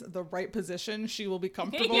finds the right position, she will be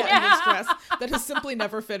comfortable in this dress that has simply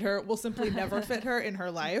never fit her, will simply never fit her in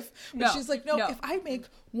her life. But she's like, no, if I make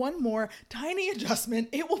one more tiny adjustment,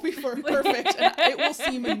 it will be perfect, and it will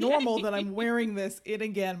seem normal that I'm wearing this in,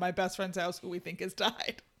 again, my best friend's house, who we think has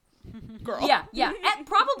died. Girl. Yeah. At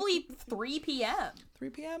probably 3 p.m. 3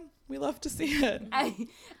 p.m. We love to see it. As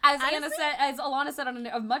Alanna said on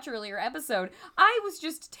a much earlier episode, I was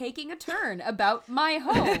just taking a turn about my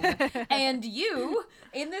home, and you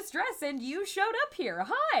in this dress, and you showed up here.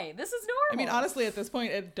 Hi, this is normal. I mean, honestly, at this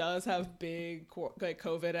point, it does have big like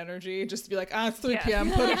COVID energy. Just to be like, it's 3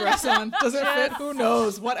 p.m. Put a dress on. Does it fit? Who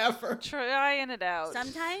knows? Whatever. Trying it out.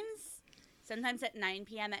 Sometimes at 9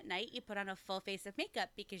 p.m. at night, you put on a full face of makeup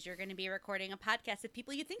because you're going to be recording a podcast with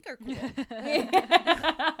people you think are cool.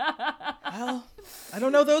 Well, I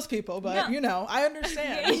don't know those people, but, I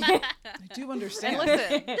understand. I do understand. And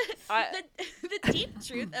listen, the deep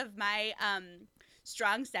truth of my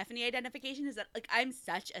strong Stephanie identification is that, like, I'm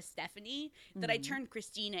such a Stephanie that I turned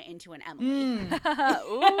Christina into an Emily. Ooh,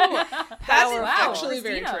 that's actually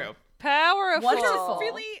very Christina. true. Powerful. Wonderful.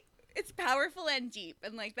 It's powerful and deep,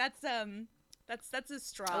 and like that's a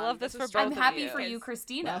strong. I love this for both I'm of happy you. for you,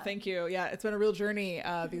 Christina. Well, thank you. Yeah, it's been a real journey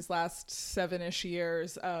these last 7-ish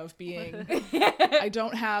years of being. I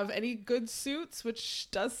don't have any good suits, which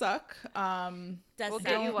does suck. We'll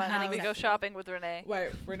get you one, honey. We go shopping with Renee.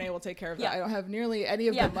 Right, Renee will take care of that. I don't have nearly any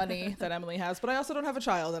of the money that Emily has, but I also don't have a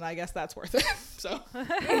child, and I guess that's worth it. So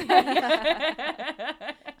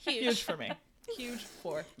huge for me. Huge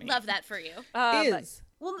for me. Love that for you.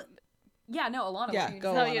 Well, yeah, no, Alanna. Yeah,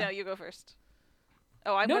 go. No, Alanna. you go first.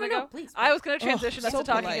 Oh, I'm No, gonna no, go. please. I was gonna transition us so to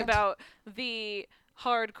talking polite. about the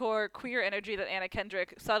hardcore queer energy that Anna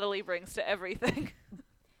Kendrick subtly brings to everything.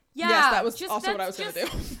 Yeah, yes, that was also what I was gonna do.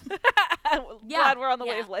 Glad we're on the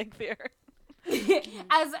wavelength here.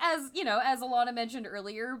 as Alanna mentioned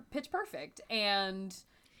earlier, Pitch Perfect, and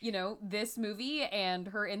this movie and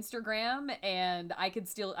her Instagram, and I could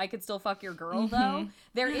still fuck your girl though.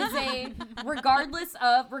 There is a regardless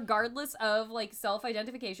of like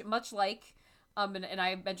self-identification, much like and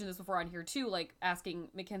I mentioned this before on here too, like asking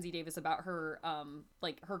Mackenzie Davis about her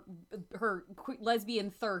like her lesbian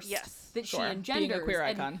thirst that she engenders, being a queer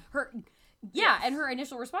and icon. And her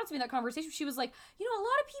initial response to me in that conversation, she was like, a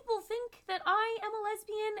lot of people think that I am a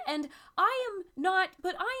lesbian, and I am not,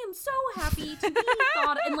 but I am so happy to be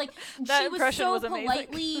thought. And like, that she was so was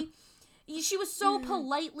politely, she was so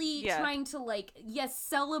politely trying to like,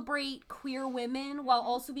 celebrate queer women while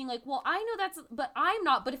also being like, well, I know but I'm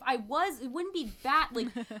not. But if I was, it wouldn't be that like.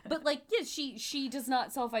 But like, she does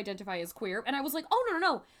not self-identify as queer, and I was like, oh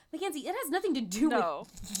no. Mackenzie, it has nothing to do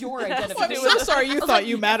with your identification. I'm so sorry you thought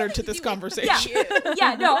you mattered to this conversation.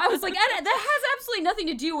 No, I was like, that has absolutely nothing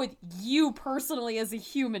to do with you personally as a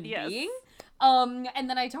human being. And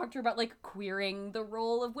then I talked to her about like queering the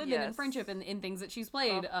role of women in friendship in things that she's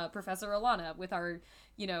played. Professor Alanna with our,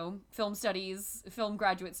 film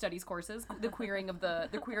graduate studies courses, the queering of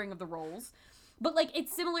the roles. But like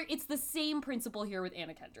it's similar. It's the same principle here with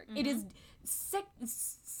Anna Kendrick. It is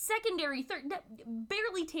secondary,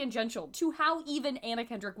 barely tangential to how even Anna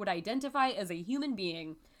Kendrick would identify as a human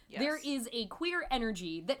being. Yes. There is a queer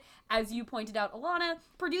energy that, as you pointed out, Alanna,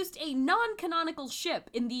 produced a non-canonical ship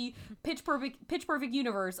in the Pitch Perfect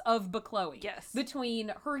universe of Chloe. Yes.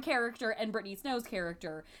 Between her character and Brittany Snow's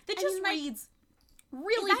character that just reads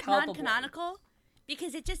really is that palpable. Non-canonical?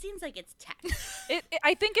 Because it just seems like it's text.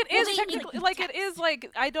 I think it is technically, like, it is, like,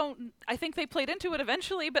 I think they played into it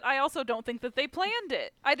eventually, but I also don't think that they planned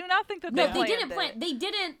it. I do not think that they planned it.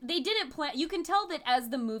 They didn't plan. You can tell that as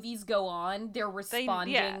the movies go on, they're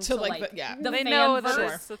responding to the they fan know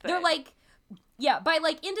verse. Sure. They're like, by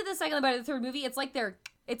like into the second, by the third movie, it's like they're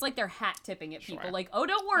hat tipping at people. Like, oh,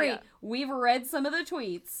 don't worry, we've read some of the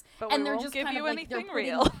tweets, but and we they're won't just give kind you of like anything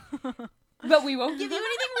real. But we won't give you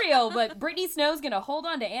anything real. But Brittany Snow's gonna hold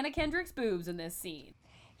on to Anna Kendrick's boobs in this scene.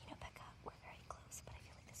 You know, Becca, we're very close, but I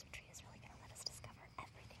feel like this retreat is really gonna let us discover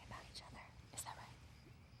everything about each other. Is that right?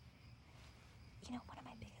 You know, one of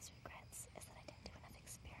my biggest regrets is that I didn't do enough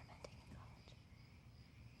experimenting in college.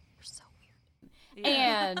 You're so weird.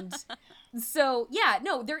 And so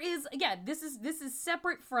there is this is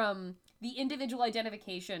separate from the individual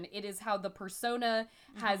identification. It is how the persona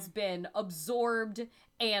has been absorbed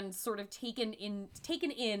and sort of taken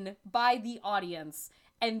in by the audience,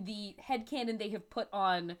 and the headcanon they have put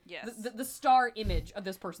on the star image of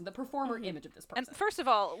this person, the performer image of this person. And first of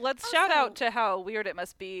all, let's shout out to how weird it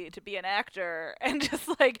must be to be an actor and just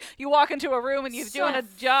like you walk into a room and you're doing a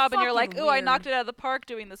job and you're like, ooh, I knocked it out of the park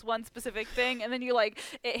doing this one specific thing, and then you like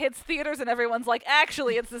it hits theaters and everyone's like,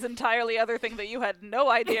 actually it's this entirely other thing that you had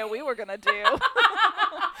no idea we were gonna do.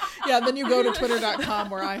 Yeah, and then you go to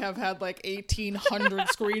twitter.com where I have had like 1,800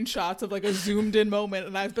 screenshots of like a zoomed in moment,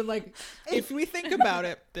 and I've been like, if we think about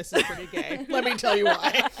it, this is pretty gay. Let me tell you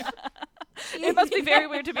why. It must be very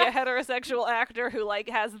weird to be a heterosexual actor who like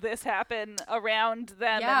has this happen around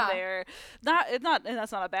them, and they're not, and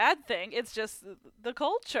that's not a bad thing. It's just the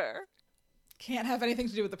culture. Can't have anything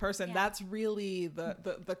to do with the person. Yeah. That's really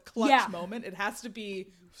the clutch moment. It has to be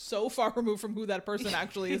so far removed from who that person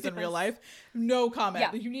actually is in real life. No comment.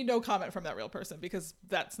 Yeah. You need no comment from that real person, because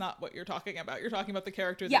that's not what you're talking about. You're talking about the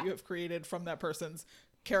character that you have created from that person's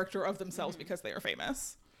character of themselves because they are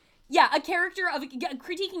famous. Yeah,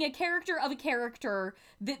 critiquing a character of a character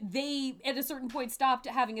that they at a certain point stopped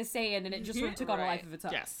having a say in, and it just sort of took on a life of its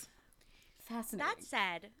own. Yes. Fascinating. That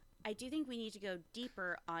said, I do think we need to go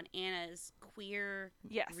deeper on Anna's queer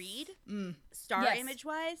read, star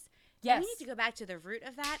image-wise. Yes. We need to go back to the root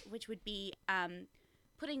of that, which would be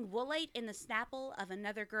putting woolite in the snapple of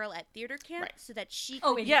another girl at theater camp so that she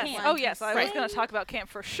could camp. Oh, yes. I was going to talk about camp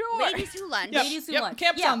for sure. Ladies Who Lunch. Yep. Ladies Who Lunch.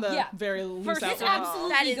 Camp's on the very loose This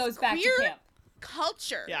absolutely goes back to camp.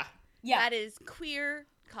 Culture. Yeah. That is queer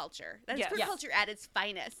culture. That is queer culture at its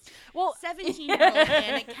finest. Well, 17-year-old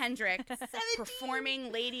Anna Kendrick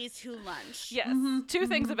performing Ladies Who Lunch. Yes. Two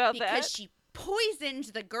things about that. Because she poisoned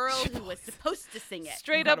the girl who was supposed to sing it.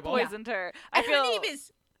 Straight up poisoned her. And her name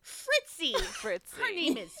is Fritzy. Her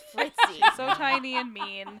name is Fritzy. She's so tiny and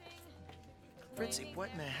mean. Fritzy, what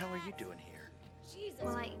in the hell are you doing here?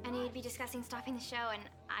 Well, I knew you'd be discussing stopping the show, and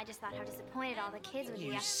I just thought how disappointed all the kids would be.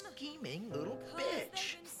 You scheming little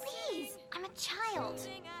bitch. Please, I'm a child.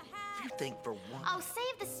 You think for one... Oh,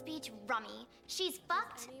 save the speech, Rummy. She's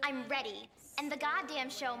fucked, I'm ready, and the goddamn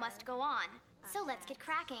show must go on. So let's get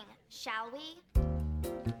cracking, shall we?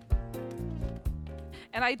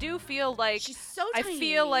 And I do feel like she's so tiny. I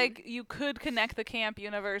feel like you could connect the camp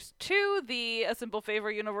universe to the A Simple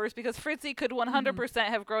Favor universe, because Fritzy could 100%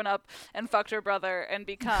 have grown up and fucked her brother and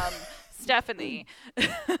become Stephanie.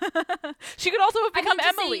 She could also have become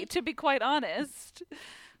Emily, to be quite honest.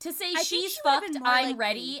 To say she's fucked, I'm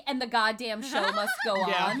ready, and the goddamn show must go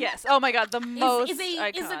on. Yes. Oh my God, the most is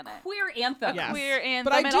iconic. Is a queer anthem. Yes. Queer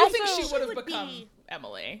anthem. But I do think she would have would become be...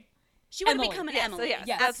 Emily. She would have become an Emily.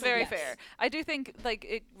 Yes, that's very fair. I do think, like,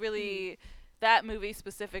 it really, that movie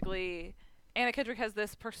specifically, Anna Kendrick has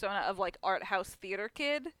this persona of, like, art house theater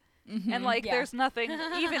kid. Mm-hmm. And, like, there's nothing,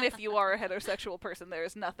 even if you are a heterosexual person,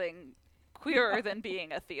 there's nothing queerer than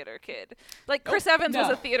being a theater kid. Like, Chris Evans was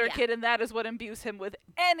a theater kid, and that is what imbues him with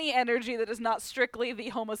any energy that is not strictly the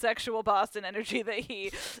homosexual Boston energy that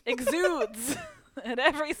he exudes. At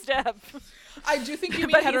every step. I do think you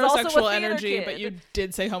mean heterosexual energy, but you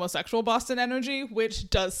did say homosexual Boston energy, which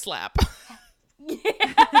does slap.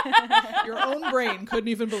 Your own brain couldn't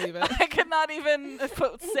even believe it. I could not even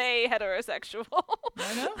say heterosexual.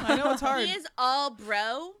 I know it's hard. He is all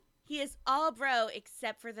bro. He is all bro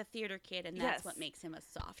except for the theater kid, and that's what makes him a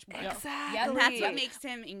soft bro. Exactly. And that's what makes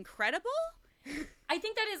him incredible. I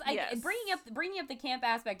think that is bringing up the camp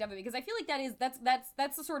aspect of it, because I feel like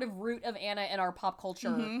that's the sort of root of Anna and our pop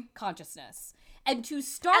culture consciousness. And to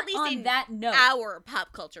start At least on in that note, our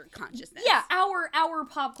pop culture consciousness. Yeah, our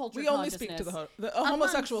pop culture we consciousness. only speak to the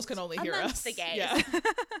homosexuals can only hear us. The gays. Yeah.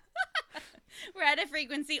 We're at a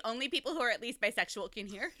frequency only people who are at least bisexual can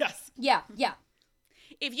hear. Yes. Yeah.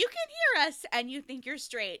 If you can hear us and you think you're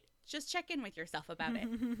straight, just check in with yourself about it.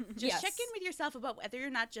 Just check in with yourself about whether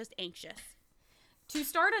you're not just anxious. To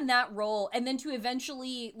start on that role, and then to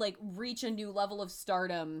eventually like reach a new level of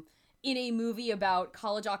stardom in a movie about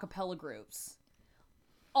college a cappella groups.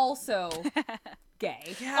 Also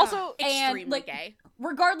gay. Yeah. Also extremely gay.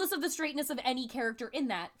 Regardless of the straightness of any character in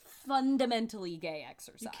that, fundamentally gay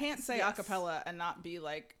exercise. You can't say a cappella and not be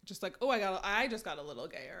like, just like, oh, I just got a little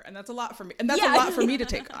gayer, and that's a lot for me, and that's a lot for me to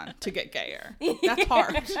take on to get gayer. That's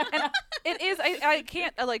hard. And it is. I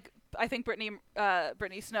can't I think Brittany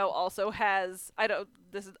Snow also has,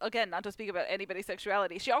 this is again not to speak about anybody's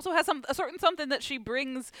sexuality, she also has a certain something that she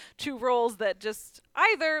brings to roles that just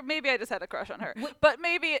either maybe I just had a crush on her, but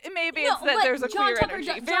maybe it's that there's a queer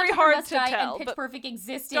energy. Very hard to tell. Pitch Perfect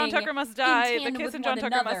existing. John Tucker Must Die. The kiss in John Tucker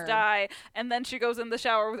another. Must Die. And then she goes in the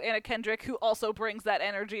shower with Anna Kendrick, who also brings that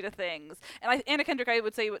energy to things. And Anna Kendrick, I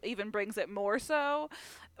would say, even brings it more so.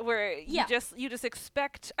 Where you just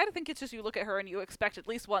expect, I don't think it's just you look at her and you expect at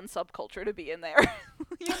least one subculture to be in there.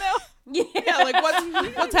 You know? Yeah, like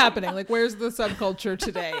what's happening? Like, where's the subculture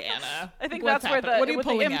today, Anna? I think What's that's where happening?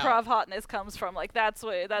 the improv hotness comes from. Like that's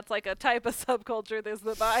like a type of subculture. There's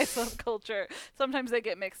the bi subculture. Sometimes they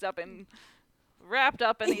get mixed up and wrapped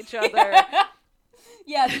up in each other.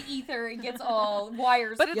 Yeah, the ether gets all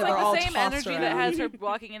wires. But it's like the same energy around. that has her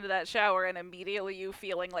walking into that shower and immediately you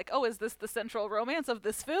feeling like, oh, is this the central romance of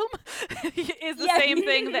this film? Is the same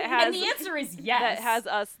thing that has... And the answer is yes. That has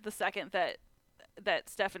us the second that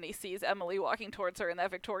Stephanie sees Emily walking towards her in that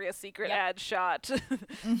Victoria's Secret ad shot.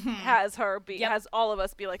 Has all of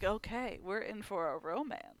us be like, okay, we're in for a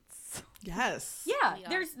romance. Yes. Yeah,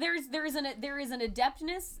 there is an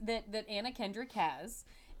adeptness that Anna Kendrick has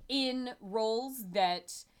in roles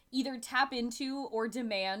that either tap into or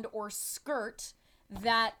demand or skirt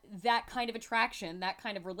that kind of attraction, that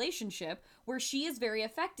kind of relationship, where she is very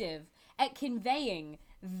effective at conveying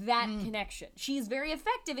that connection. She is very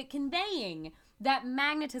effective at conveying that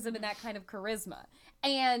magnetism and that kind of charisma.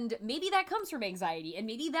 And maybe that comes from anxiety, and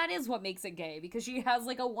maybe that is what makes it gay, because she has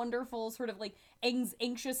like a wonderful sort of like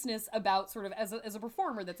anxiousness about sort of as a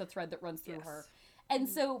performer, that's a thread that runs through her. And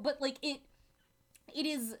so, but like it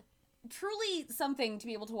is truly something to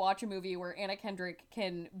be able to watch a movie where Anna Kendrick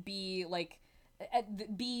can be like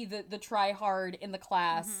be the try hard in the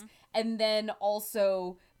class, and then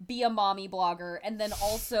also be a mommy blogger, and then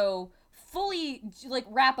also fully like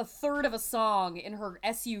rap a third of a song in her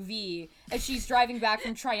SUV as she's driving back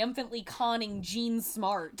from triumphantly conning Jean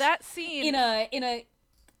Smart. That scene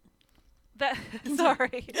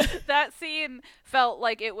that scene felt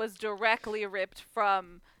like it was directly ripped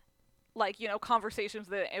from, like, you know, conversations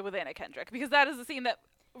with Anna Kendrick, because that is a scene that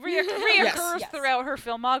reoccurs throughout her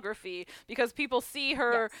filmography, because people see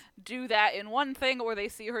her do that in one thing, or they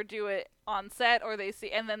see her do it on set, or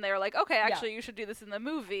and then they're like, okay, actually you should do this in the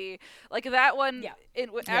movie. Like that one,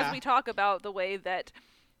 as we talk about the way that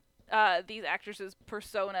these actresses'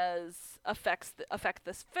 personas affect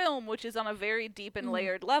this film, which is on a very deep and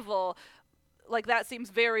layered level. Like that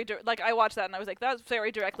seems very like I watched that and I was like, that's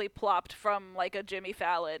very directly plopped from like a Jimmy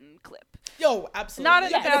Fallon clip. Yo, absolutely. Not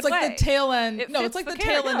in a bad it's like way. the tail end. It's like the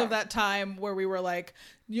tail end of that time where we were like,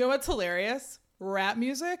 you know what's hilarious? Rap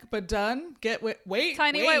music, but done. Wait.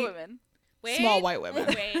 Tiny white women. Small white women.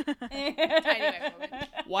 Tiny white women.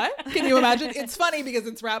 What? Can you imagine? It's funny because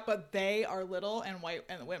it's rap, but they are little and white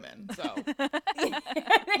and women. So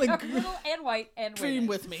like little and white and dream women.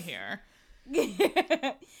 with me here.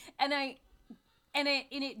 And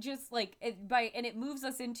it just like it moves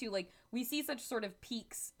us into like, we see such sort of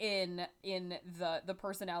peaks in the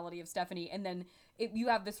personality of Stephanie, and then you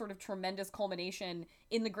have this sort of tremendous culmination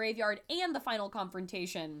in the graveyard and the final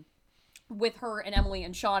confrontation with her and Emily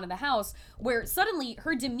and Sean in the house, where suddenly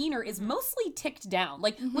her demeanor is mostly ticked down.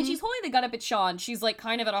 Like, when she's holding the gun up at Sean, she's like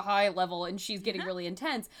kind of at a high level and she's getting really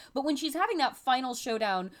intense. But when she's having that final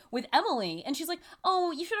showdown with Emily, and she's like,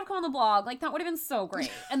 oh, you should have come on the blog. Like, that would have been so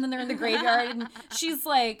great. And then they're in the graveyard and she's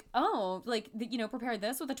like, oh, like, you know, prepare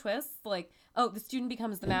this with a twist. Like, oh, the student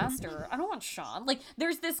becomes the master. I don't want Sean. Like,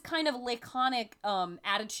 there's this kind of laconic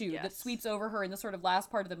attitude that sweeps over her in the sort of last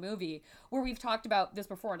part of the movie, where we've talked about this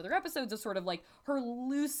before in other episodes, of sort of like her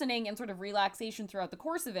loosening and sort of relaxation throughout the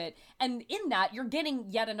course of it. And in that, you're getting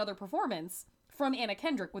yet another performance from Anna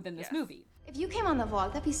Kendrick within this movie. If you came on the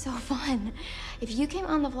vlog, that'd be so fun. If you came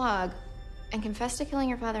on the vlog and confessed to killing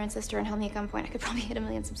your father and sister and held me at gunpoint, I could probably hit 1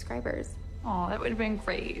 million subscribers. Oh, that would have been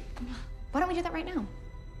great. Why don't we do that right now?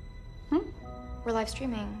 We're live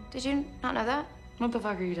streaming. Did you not know that? What the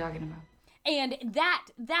fuck are you talking about? And that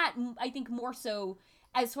I think more so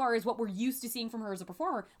as far as what we're used to seeing from her as a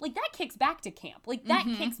performer, like that kicks back to camp. Like that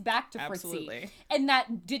kicks back to Fritzy. And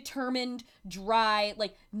that determined, dry,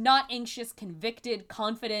 like not anxious, convicted,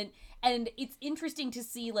 confident. And it's interesting to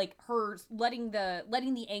see like her letting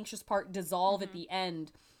the anxious part dissolve at the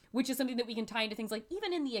end, which is something that we can tie into things like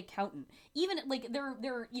even in The Accountant, even like there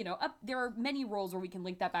are many roles where we can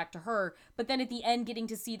link that back to her, but then at the end getting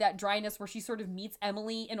to see that dryness where she sort of meets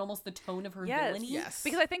Emily in almost the tone of her villainy. Yes,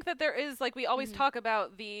 because I think that there is, like, we always talk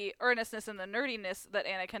about the earnestness and the nerdiness that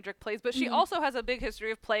Anna Kendrick plays, but she also has a big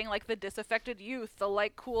history of playing like the disaffected youth, the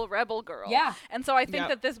like cool rebel girl. Yeah. And so I think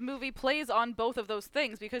that this movie plays on both of those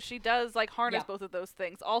things because she does like harness both of those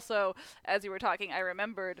things. Also, as you were talking, I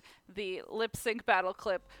remembered the lip sync battle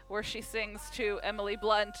clip where she sings to Emily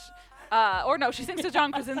Blunt, she sings to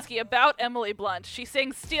John Krasinski about Emily Blunt. She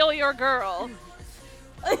sings "Steal Your Girl"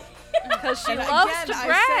 because she loves to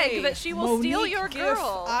brag that she will steal your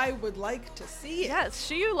girl. I would like to see it. Yes,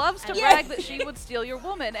 she loves to brag that she would steal your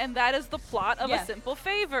woman, and that is the plot of A Simple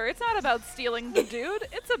Favor. It's not about stealing the dude;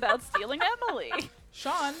 it's about stealing Emily.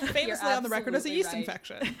 Sean, famously on the record as a yeast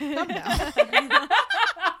infection. Come now.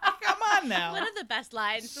 Come on now. One of the best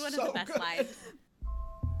lines. One of the best lines.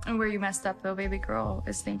 And where you messed up, though, baby girl,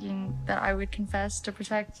 is thinking that I would confess to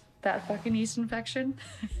protect that fucking yeast infection.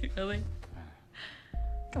 Really?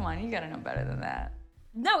 Come on, you gotta know better than that.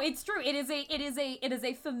 No, it's true. It is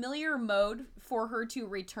a familiar mode for her to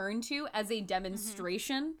return to as a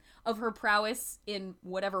demonstration of her prowess in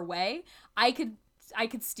whatever way. I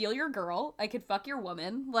could steal your girl. I could fuck your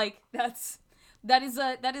woman. Like that is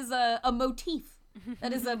a motif.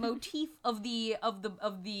 That is a motif of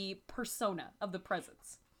the persona, of the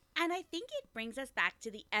presence. And I think it brings us back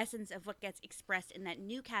to the essence of what gets expressed in that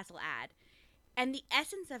Newcastle ad. And the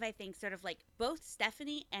essence of, I think, sort of like both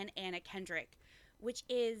Stephanie and Anna Kendrick, which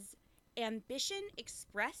is ambition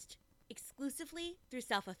expressed exclusively through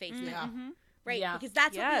self-effacement. Yeah. Right? Yeah. Because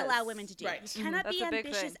that's what we allow women to do. Right. You cannot be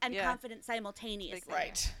ambitious and confident simultaneously.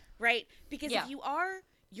 Right. Right? Because if you are,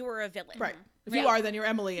 you're a villain. Right. If you are, then you're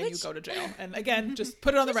Emily and you go to jail. And again, just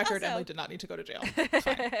put it on the record, Emily did not need to go to jail. It's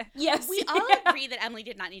fine. Yes. We all agree that Emily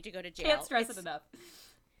did not need to go to jail. Can't stress it enough.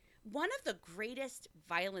 One of the greatest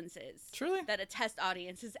violences that a test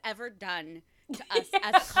audience has ever done to us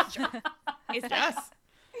as a culture is that.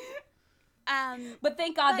 But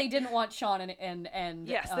thank God they didn't want Sean and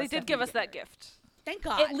yes, they did give us that gift. Thank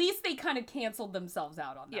God. At least they kind of canceled themselves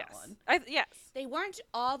out on that one. Yes. They weren't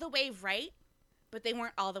all the way right, but they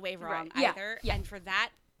weren't all the way wrong either. Yeah. And for that,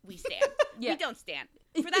 we stand. We don't stand.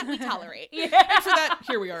 For that, we tolerate. And for that,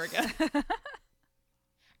 here we are again.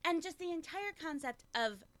 And just the entire concept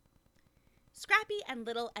of scrappy and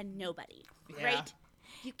little and nobody, right?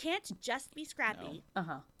 You can't just be scrappy.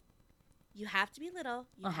 No. You have to be little.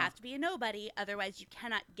 You have to be a nobody. Otherwise, you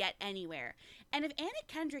cannot get anywhere. And if Anna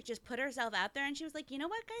Kendrick just put herself out there and she was like, you know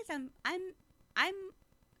what, guys, I'm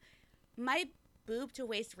my boob to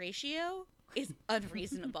waist ratio is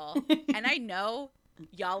unreasonable, and I know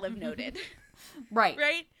y'all have noted. Right.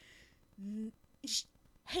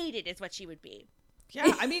 Hated is what she would be.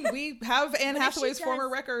 Yeah, I mean, we have Anne Hathaway's former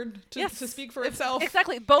record to speak for itself.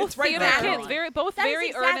 Exactly, both right theater kids,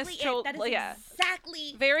 very earnest children.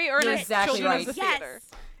 Exactly. Very earnest children of the theater.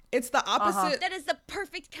 It's the opposite. That is the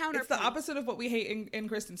perfect counterpoint. It's the opposite of what we hate in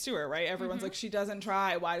Kristen Stewart, right? Everyone's like, she doesn't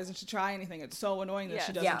try. Why doesn't she try anything? It's so annoying that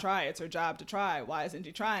she doesn't try. It's her job to try. Why isn't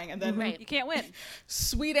she trying? And then you can't win.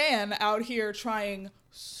 Sweet Anne out here trying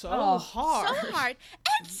so hard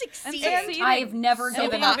and succeeding. I've never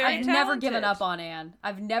given up. I've never given up on Anne.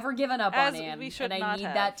 I've never given up on Anne, and I need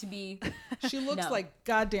that to be. She looks like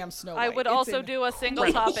goddamn Snow White. I would also do a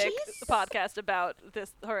single topic podcast about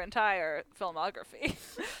her entire filmography.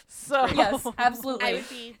 So yes, absolutely. I would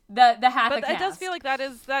be the hat. But I does feel like that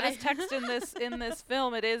is text in this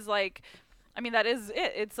film. It is like I mean, that is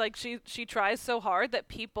it. It's like she tries so hard that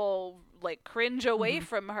people like cringe away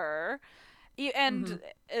from her. And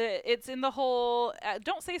it's in the whole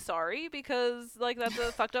don't say sorry, because like that's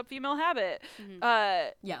a fucked up female habit.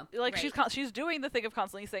 Like she's doing the thing of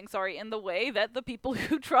constantly saying sorry in the way that the people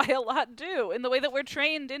who try a lot do, in the way that we're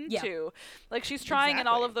trained into. Like she's trying in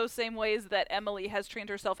all of those same ways that Emily has trained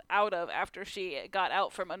herself out of after she got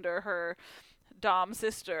out from under her Dom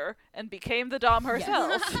sister and became the Dom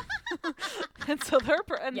herself. And so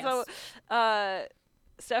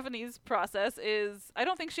Stephanie's process is, I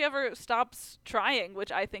don't think she ever stops trying,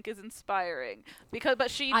 which I think is inspiring.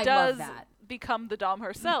 But she does become the Dom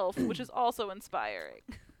herself, which is also inspiring.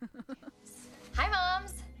 Hi,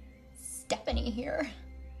 moms. Stephanie here.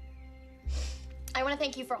 I want to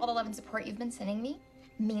thank you for all the love and support you've been sending me.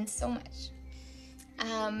 It means so much.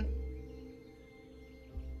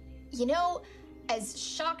 You know, as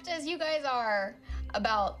shocked as you guys are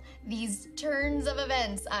about these turns of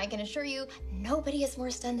events, I can assure you nobody is more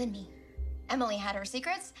stunned than me. Emily had her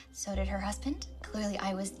secrets, so did her husband. Clearly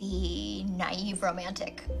I was the naive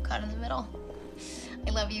romantic caught in the middle.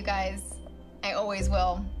 I love you guys. I always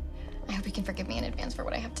will. I hope you can forgive me in advance for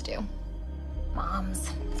what I have to do. Moms,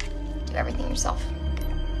 do everything yourself.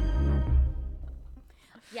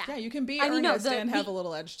 Yeah, you can be earnest and have a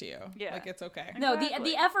little edge to you. Yeah. Like, it's okay. No,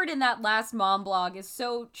 the effort in that last mom blog is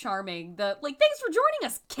so charming. Thanks for joining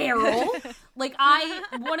us, Carol.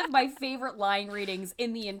 One of my favorite line readings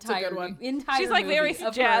in the entire movie. She's like very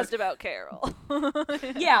jazzed about Carol.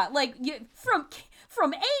 Yeah,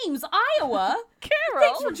 from Ames, Iowa. Carol.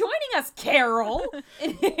 Thanks for joining us, Carol.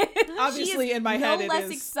 Obviously, in my head, it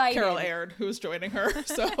is excited. Carol Aird who's joining her.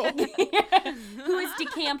 So, who is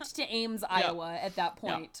decamped to Ames, Iowa at that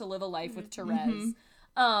point to live a life with Therese.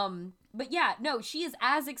 But yeah, no, she is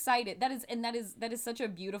as excited. That is such a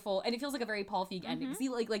beautiful, and it feels like a very Paul Feig ending. Because he,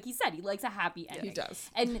 like he said, he likes a happy ending. He does.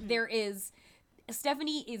 And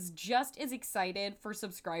Stephanie is just as excited for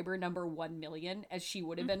subscriber number 1 million as she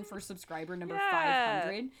would have been for subscriber number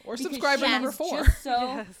 500. Or subscriber number 4.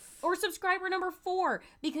 Or subscriber number 4,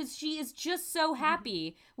 because she is just so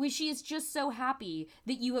happy. She is just so happy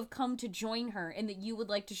that you have come to join her and that you would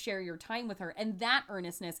like to share your time with her. And that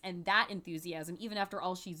earnestness and that enthusiasm, even after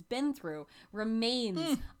all she's been through,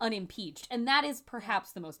 remains unimpeached. And that is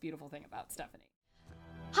perhaps the most beautiful thing about Stephanie.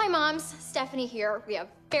 Hi, moms. Stephanie here. We have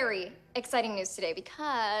very exciting news today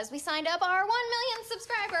because we signed up our 1 million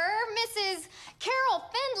subscriber, Mrs. Carol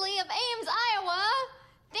Findley of Ames, Iowa.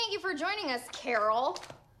 Thank you for joining us, Carol.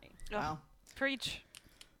 Wow. Preach.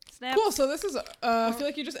 Snap. Cool. So this is, I feel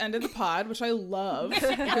like you just ended the pod, which I love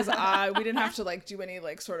because we didn't have to do any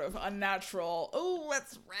sort of unnatural,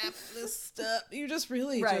 let's wrap this stuff. You just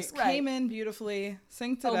really came in beautifully,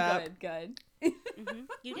 synced it up. Good.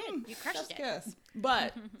 You did. You crushed it. Kiss.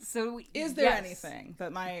 But is there anything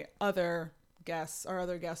that our other guests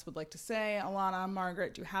would like to say? Alanna,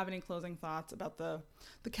 Margaret, do you have any closing thoughts about the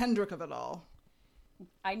Kendrick of it all?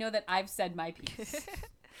 I know that I've said my piece.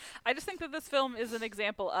 I just think that this film is an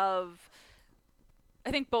example of, I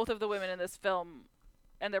think both of the women in this film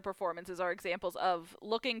and their performances are examples of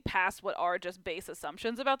looking past what are just base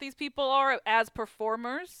assumptions about these people are as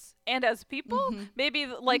performers and as people. Maybe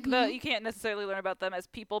you can't necessarily learn about them as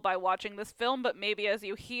people by watching this film, but maybe as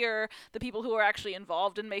you hear the people who are actually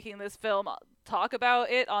involved in making this film talk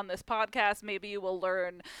about it on this podcast, maybe you will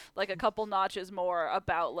learn a couple notches more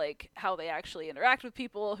about how they actually interact with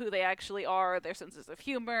people, who they actually are, their senses of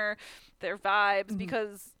humor, their vibes,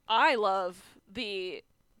 because I love the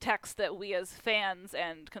text that we as fans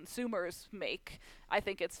and consumers make. I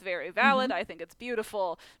think it's very valid. I think it's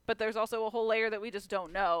beautiful, but there's also a whole layer that we just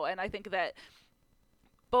don't know. And I think that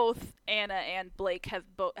both Anna and Blake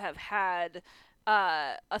have had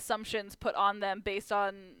assumptions put on them based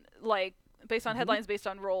on headlines, based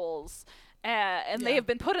on roles, and they have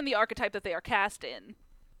been put in the archetype that they are cast in.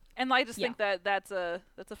 And I just think that that's a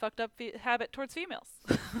fucked up habit towards females.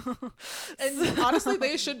 And honestly,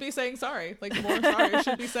 they should be saying sorry. More sorry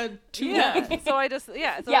should be said to them. So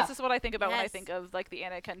that's just what I think about when I think of the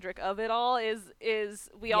Anna Kendrick of it all. Is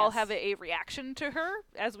we all have a reaction to her,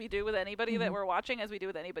 as we do with anybody that we're watching, as we do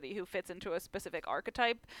with anybody who fits into a specific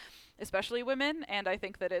archetype, especially women. And I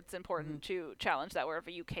think that it's important to challenge that wherever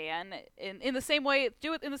you can. In the same way,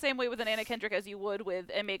 do it in the same way with an Anna Kendrick as you would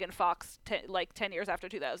with a Megan Fox 10 years after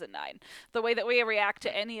 2009. The way that we react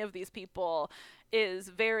to any of these people is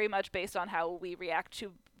very much based on how we react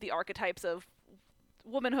to the archetypes of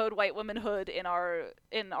womanhood, white womanhood in our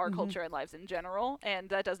culture and lives in general. And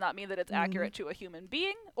that does not mean that it's accurate to a human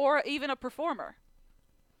being or even a performer.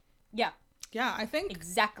 Yeah, I think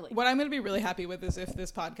exactly what I'm going to be really happy with is if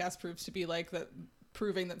this podcast proves to be that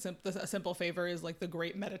proving that A Simple Favor is like the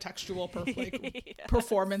great meta-textual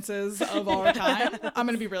performances of our time, I'm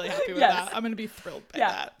going to be really happy with that. I'm going to be thrilled by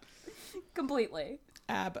that. Completely.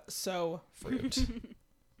 Fruit.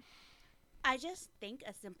 I just think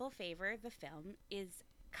A Simple Favor, the film, is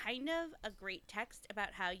kind of a great text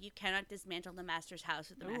about how you cannot dismantle the master's house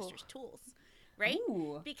with the master's tools, right?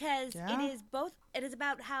 Ooh. Because it is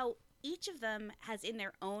about how each of them has in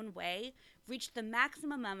their own way reached the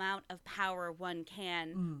maximum amount of power one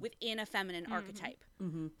can within a feminine archetype,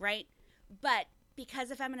 right? But because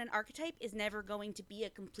a feminine archetype is never going to be a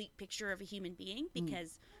complete picture of a human being,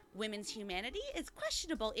 because women's humanity is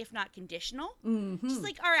questionable, if not conditional, just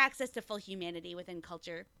like our access to full humanity within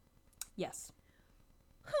culture. Yes.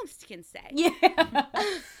 Whomst can say. Yeah.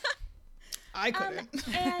 I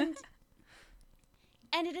couldn't.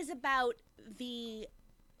 And it is about the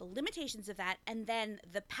limitations of that, and then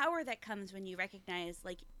the power that comes when you recognize,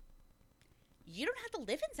 like, you don't have to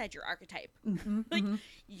live inside your archetype.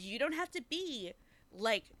 You don't have to be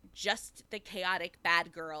like just the chaotic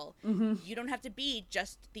bad girl. You don't have to be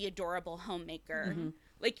just the adorable homemaker.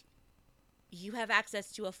 Like, you have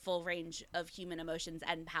access to a full range of human emotions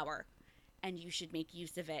and power, and you should make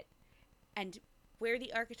use of it and wear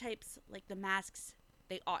the archetypes like the masks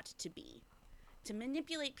they ought to be, to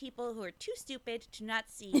manipulate people who are too stupid to not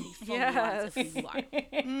see the full nuance of who you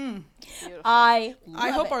are. I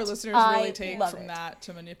hope our listeners really take from that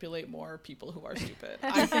to manipulate more people who are stupid.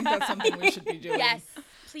 I think that's something we should be doing. Yes,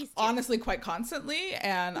 please do. Honestly, quite constantly,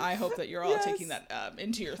 and I hope that you're all taking that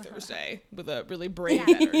into your Thursday with a really brave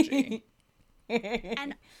energy.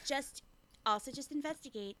 And just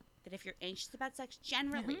investigate that if you're anxious about sex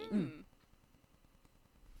generally,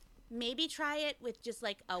 maybe try it with just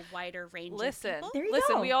like a wider range of people.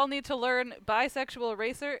 Listen, we all need to learn bisexual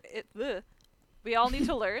eraser. We all need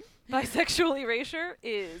to learn bisexual erasure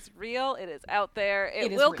is real. It is out there.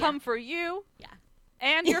 It will come for you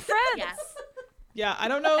and your friends. Yeah, I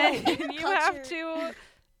don't know. And you have to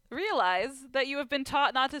realize that you have been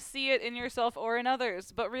taught not to see it in yourself or in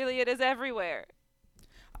others, but really it is everywhere.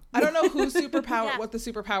 I don't know who what the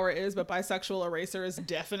superpower is, but bisexual eraser is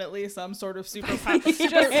definitely some sort of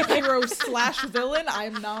superhero / villain.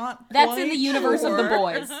 I'm not. That's in the universe of the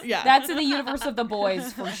boys. Yeah, that's in the universe of the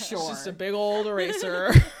boys for sure. It's just a big old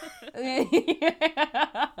eraser.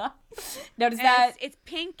 Notice that it's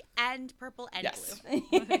pink and purple and blue.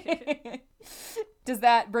 Does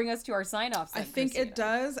that bring us to our sign-offs? I think Christina? It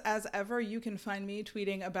does. As ever, you can find me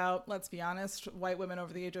tweeting about, let's be honest, white women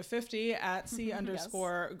over the age of 50 at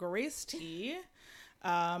C_GraceT.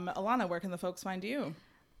 Alanna, where can the folks find you?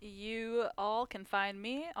 You all can find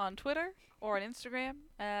me on Twitter or on Instagram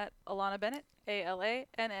at Alanna Bennett,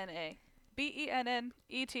 ALANNA.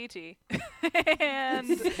 BENNETT. And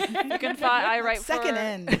you can find I write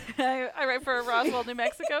for Roswell, New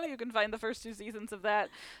Mexico. You can find the first 2 seasons of that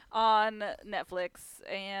on Netflix,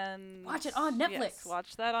 and watch it on Netflix. Yes,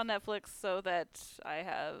 watch that on Netflix so that I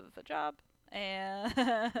have a job. And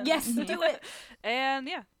yes, do it. And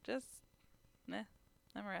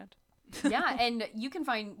I'm around. Yeah, and you can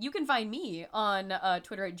find me on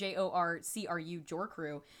Twitter at JORCRU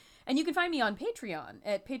Jorcrew. And you can find me on Patreon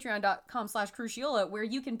at patreon.com/Cruciola, where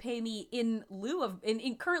you can pay me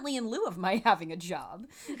currently in lieu of my having a job.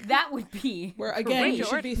 That would be where again great. You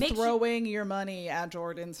should be throwing your money at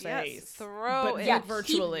Jordan's face. Throw but it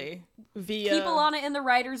virtually keep Alanna in the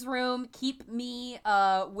writer's room. Keep me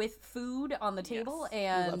with food on the table,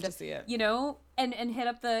 and love to see it. And hit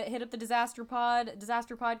up the disaster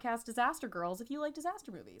podcast, Disaster Girls, if you like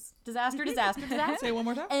disaster movies. Disaster. Say it one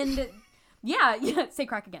more time. And yeah, say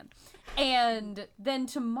crack again. And then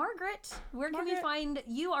to Margaret, where can we find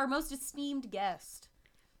you, our most esteemed guest?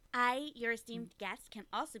 Your esteemed guest, can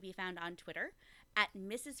also be found on Twitter at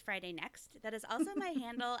Mrs. Friday Next. That is also my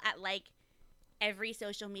handle at like every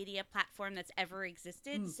social media platform that's ever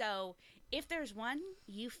existed. So if there's one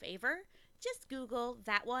you favor, just Google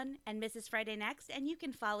that one and Mrs. Friday Next, and you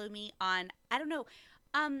can follow me on, I don't know.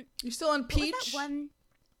 You're still on Peach? What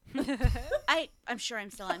was that one? I'm sure I'm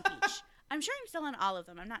still on Peach. I'm sure I'm still on all of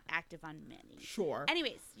them. I'm not active on many. Sure.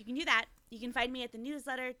 Anyways, you can do that. You can find me at the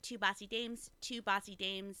newsletter, 2BossyDames,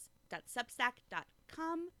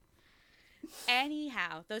 2BossyDames.substack.com.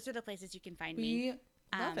 Anyhow, those are the places you can find me. We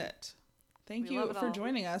love it. Thank you for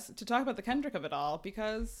joining us to talk about the Kendrick of it all,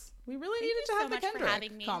 because we really needed to have the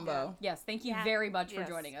Kendrick combo. Yes, thank you very much for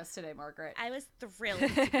joining us today, Margaret. I was thrilled to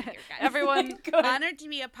be here, guys. Everyone honored to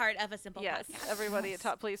be a part of a simple podcast. Yes, everybody,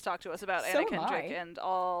 please talk to us about Anna Kendrick and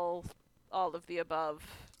all of the above.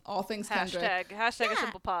 All things Kendrick. Hashtag a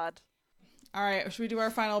simple pod. All right, should we do our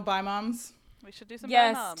final bye, moms? We should do some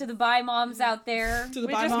Yes, bi moms. to the bi moms out there. To the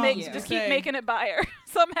We bi just moms. just keep making it buyer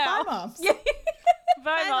somehow. Bi moms. Yeah.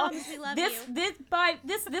 Bi moms. We love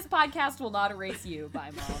This podcast will not erase you, bi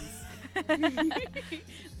moms.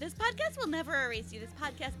 This podcast will never erase you. This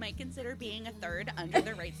podcast might consider being a third under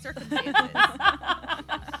the right circumstances.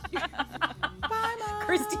 Bye, Mom.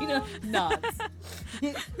 Christina nods.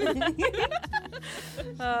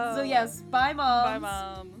 Oh. So yes, bye moms. Bye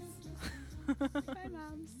moms. Bye,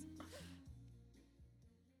 moms.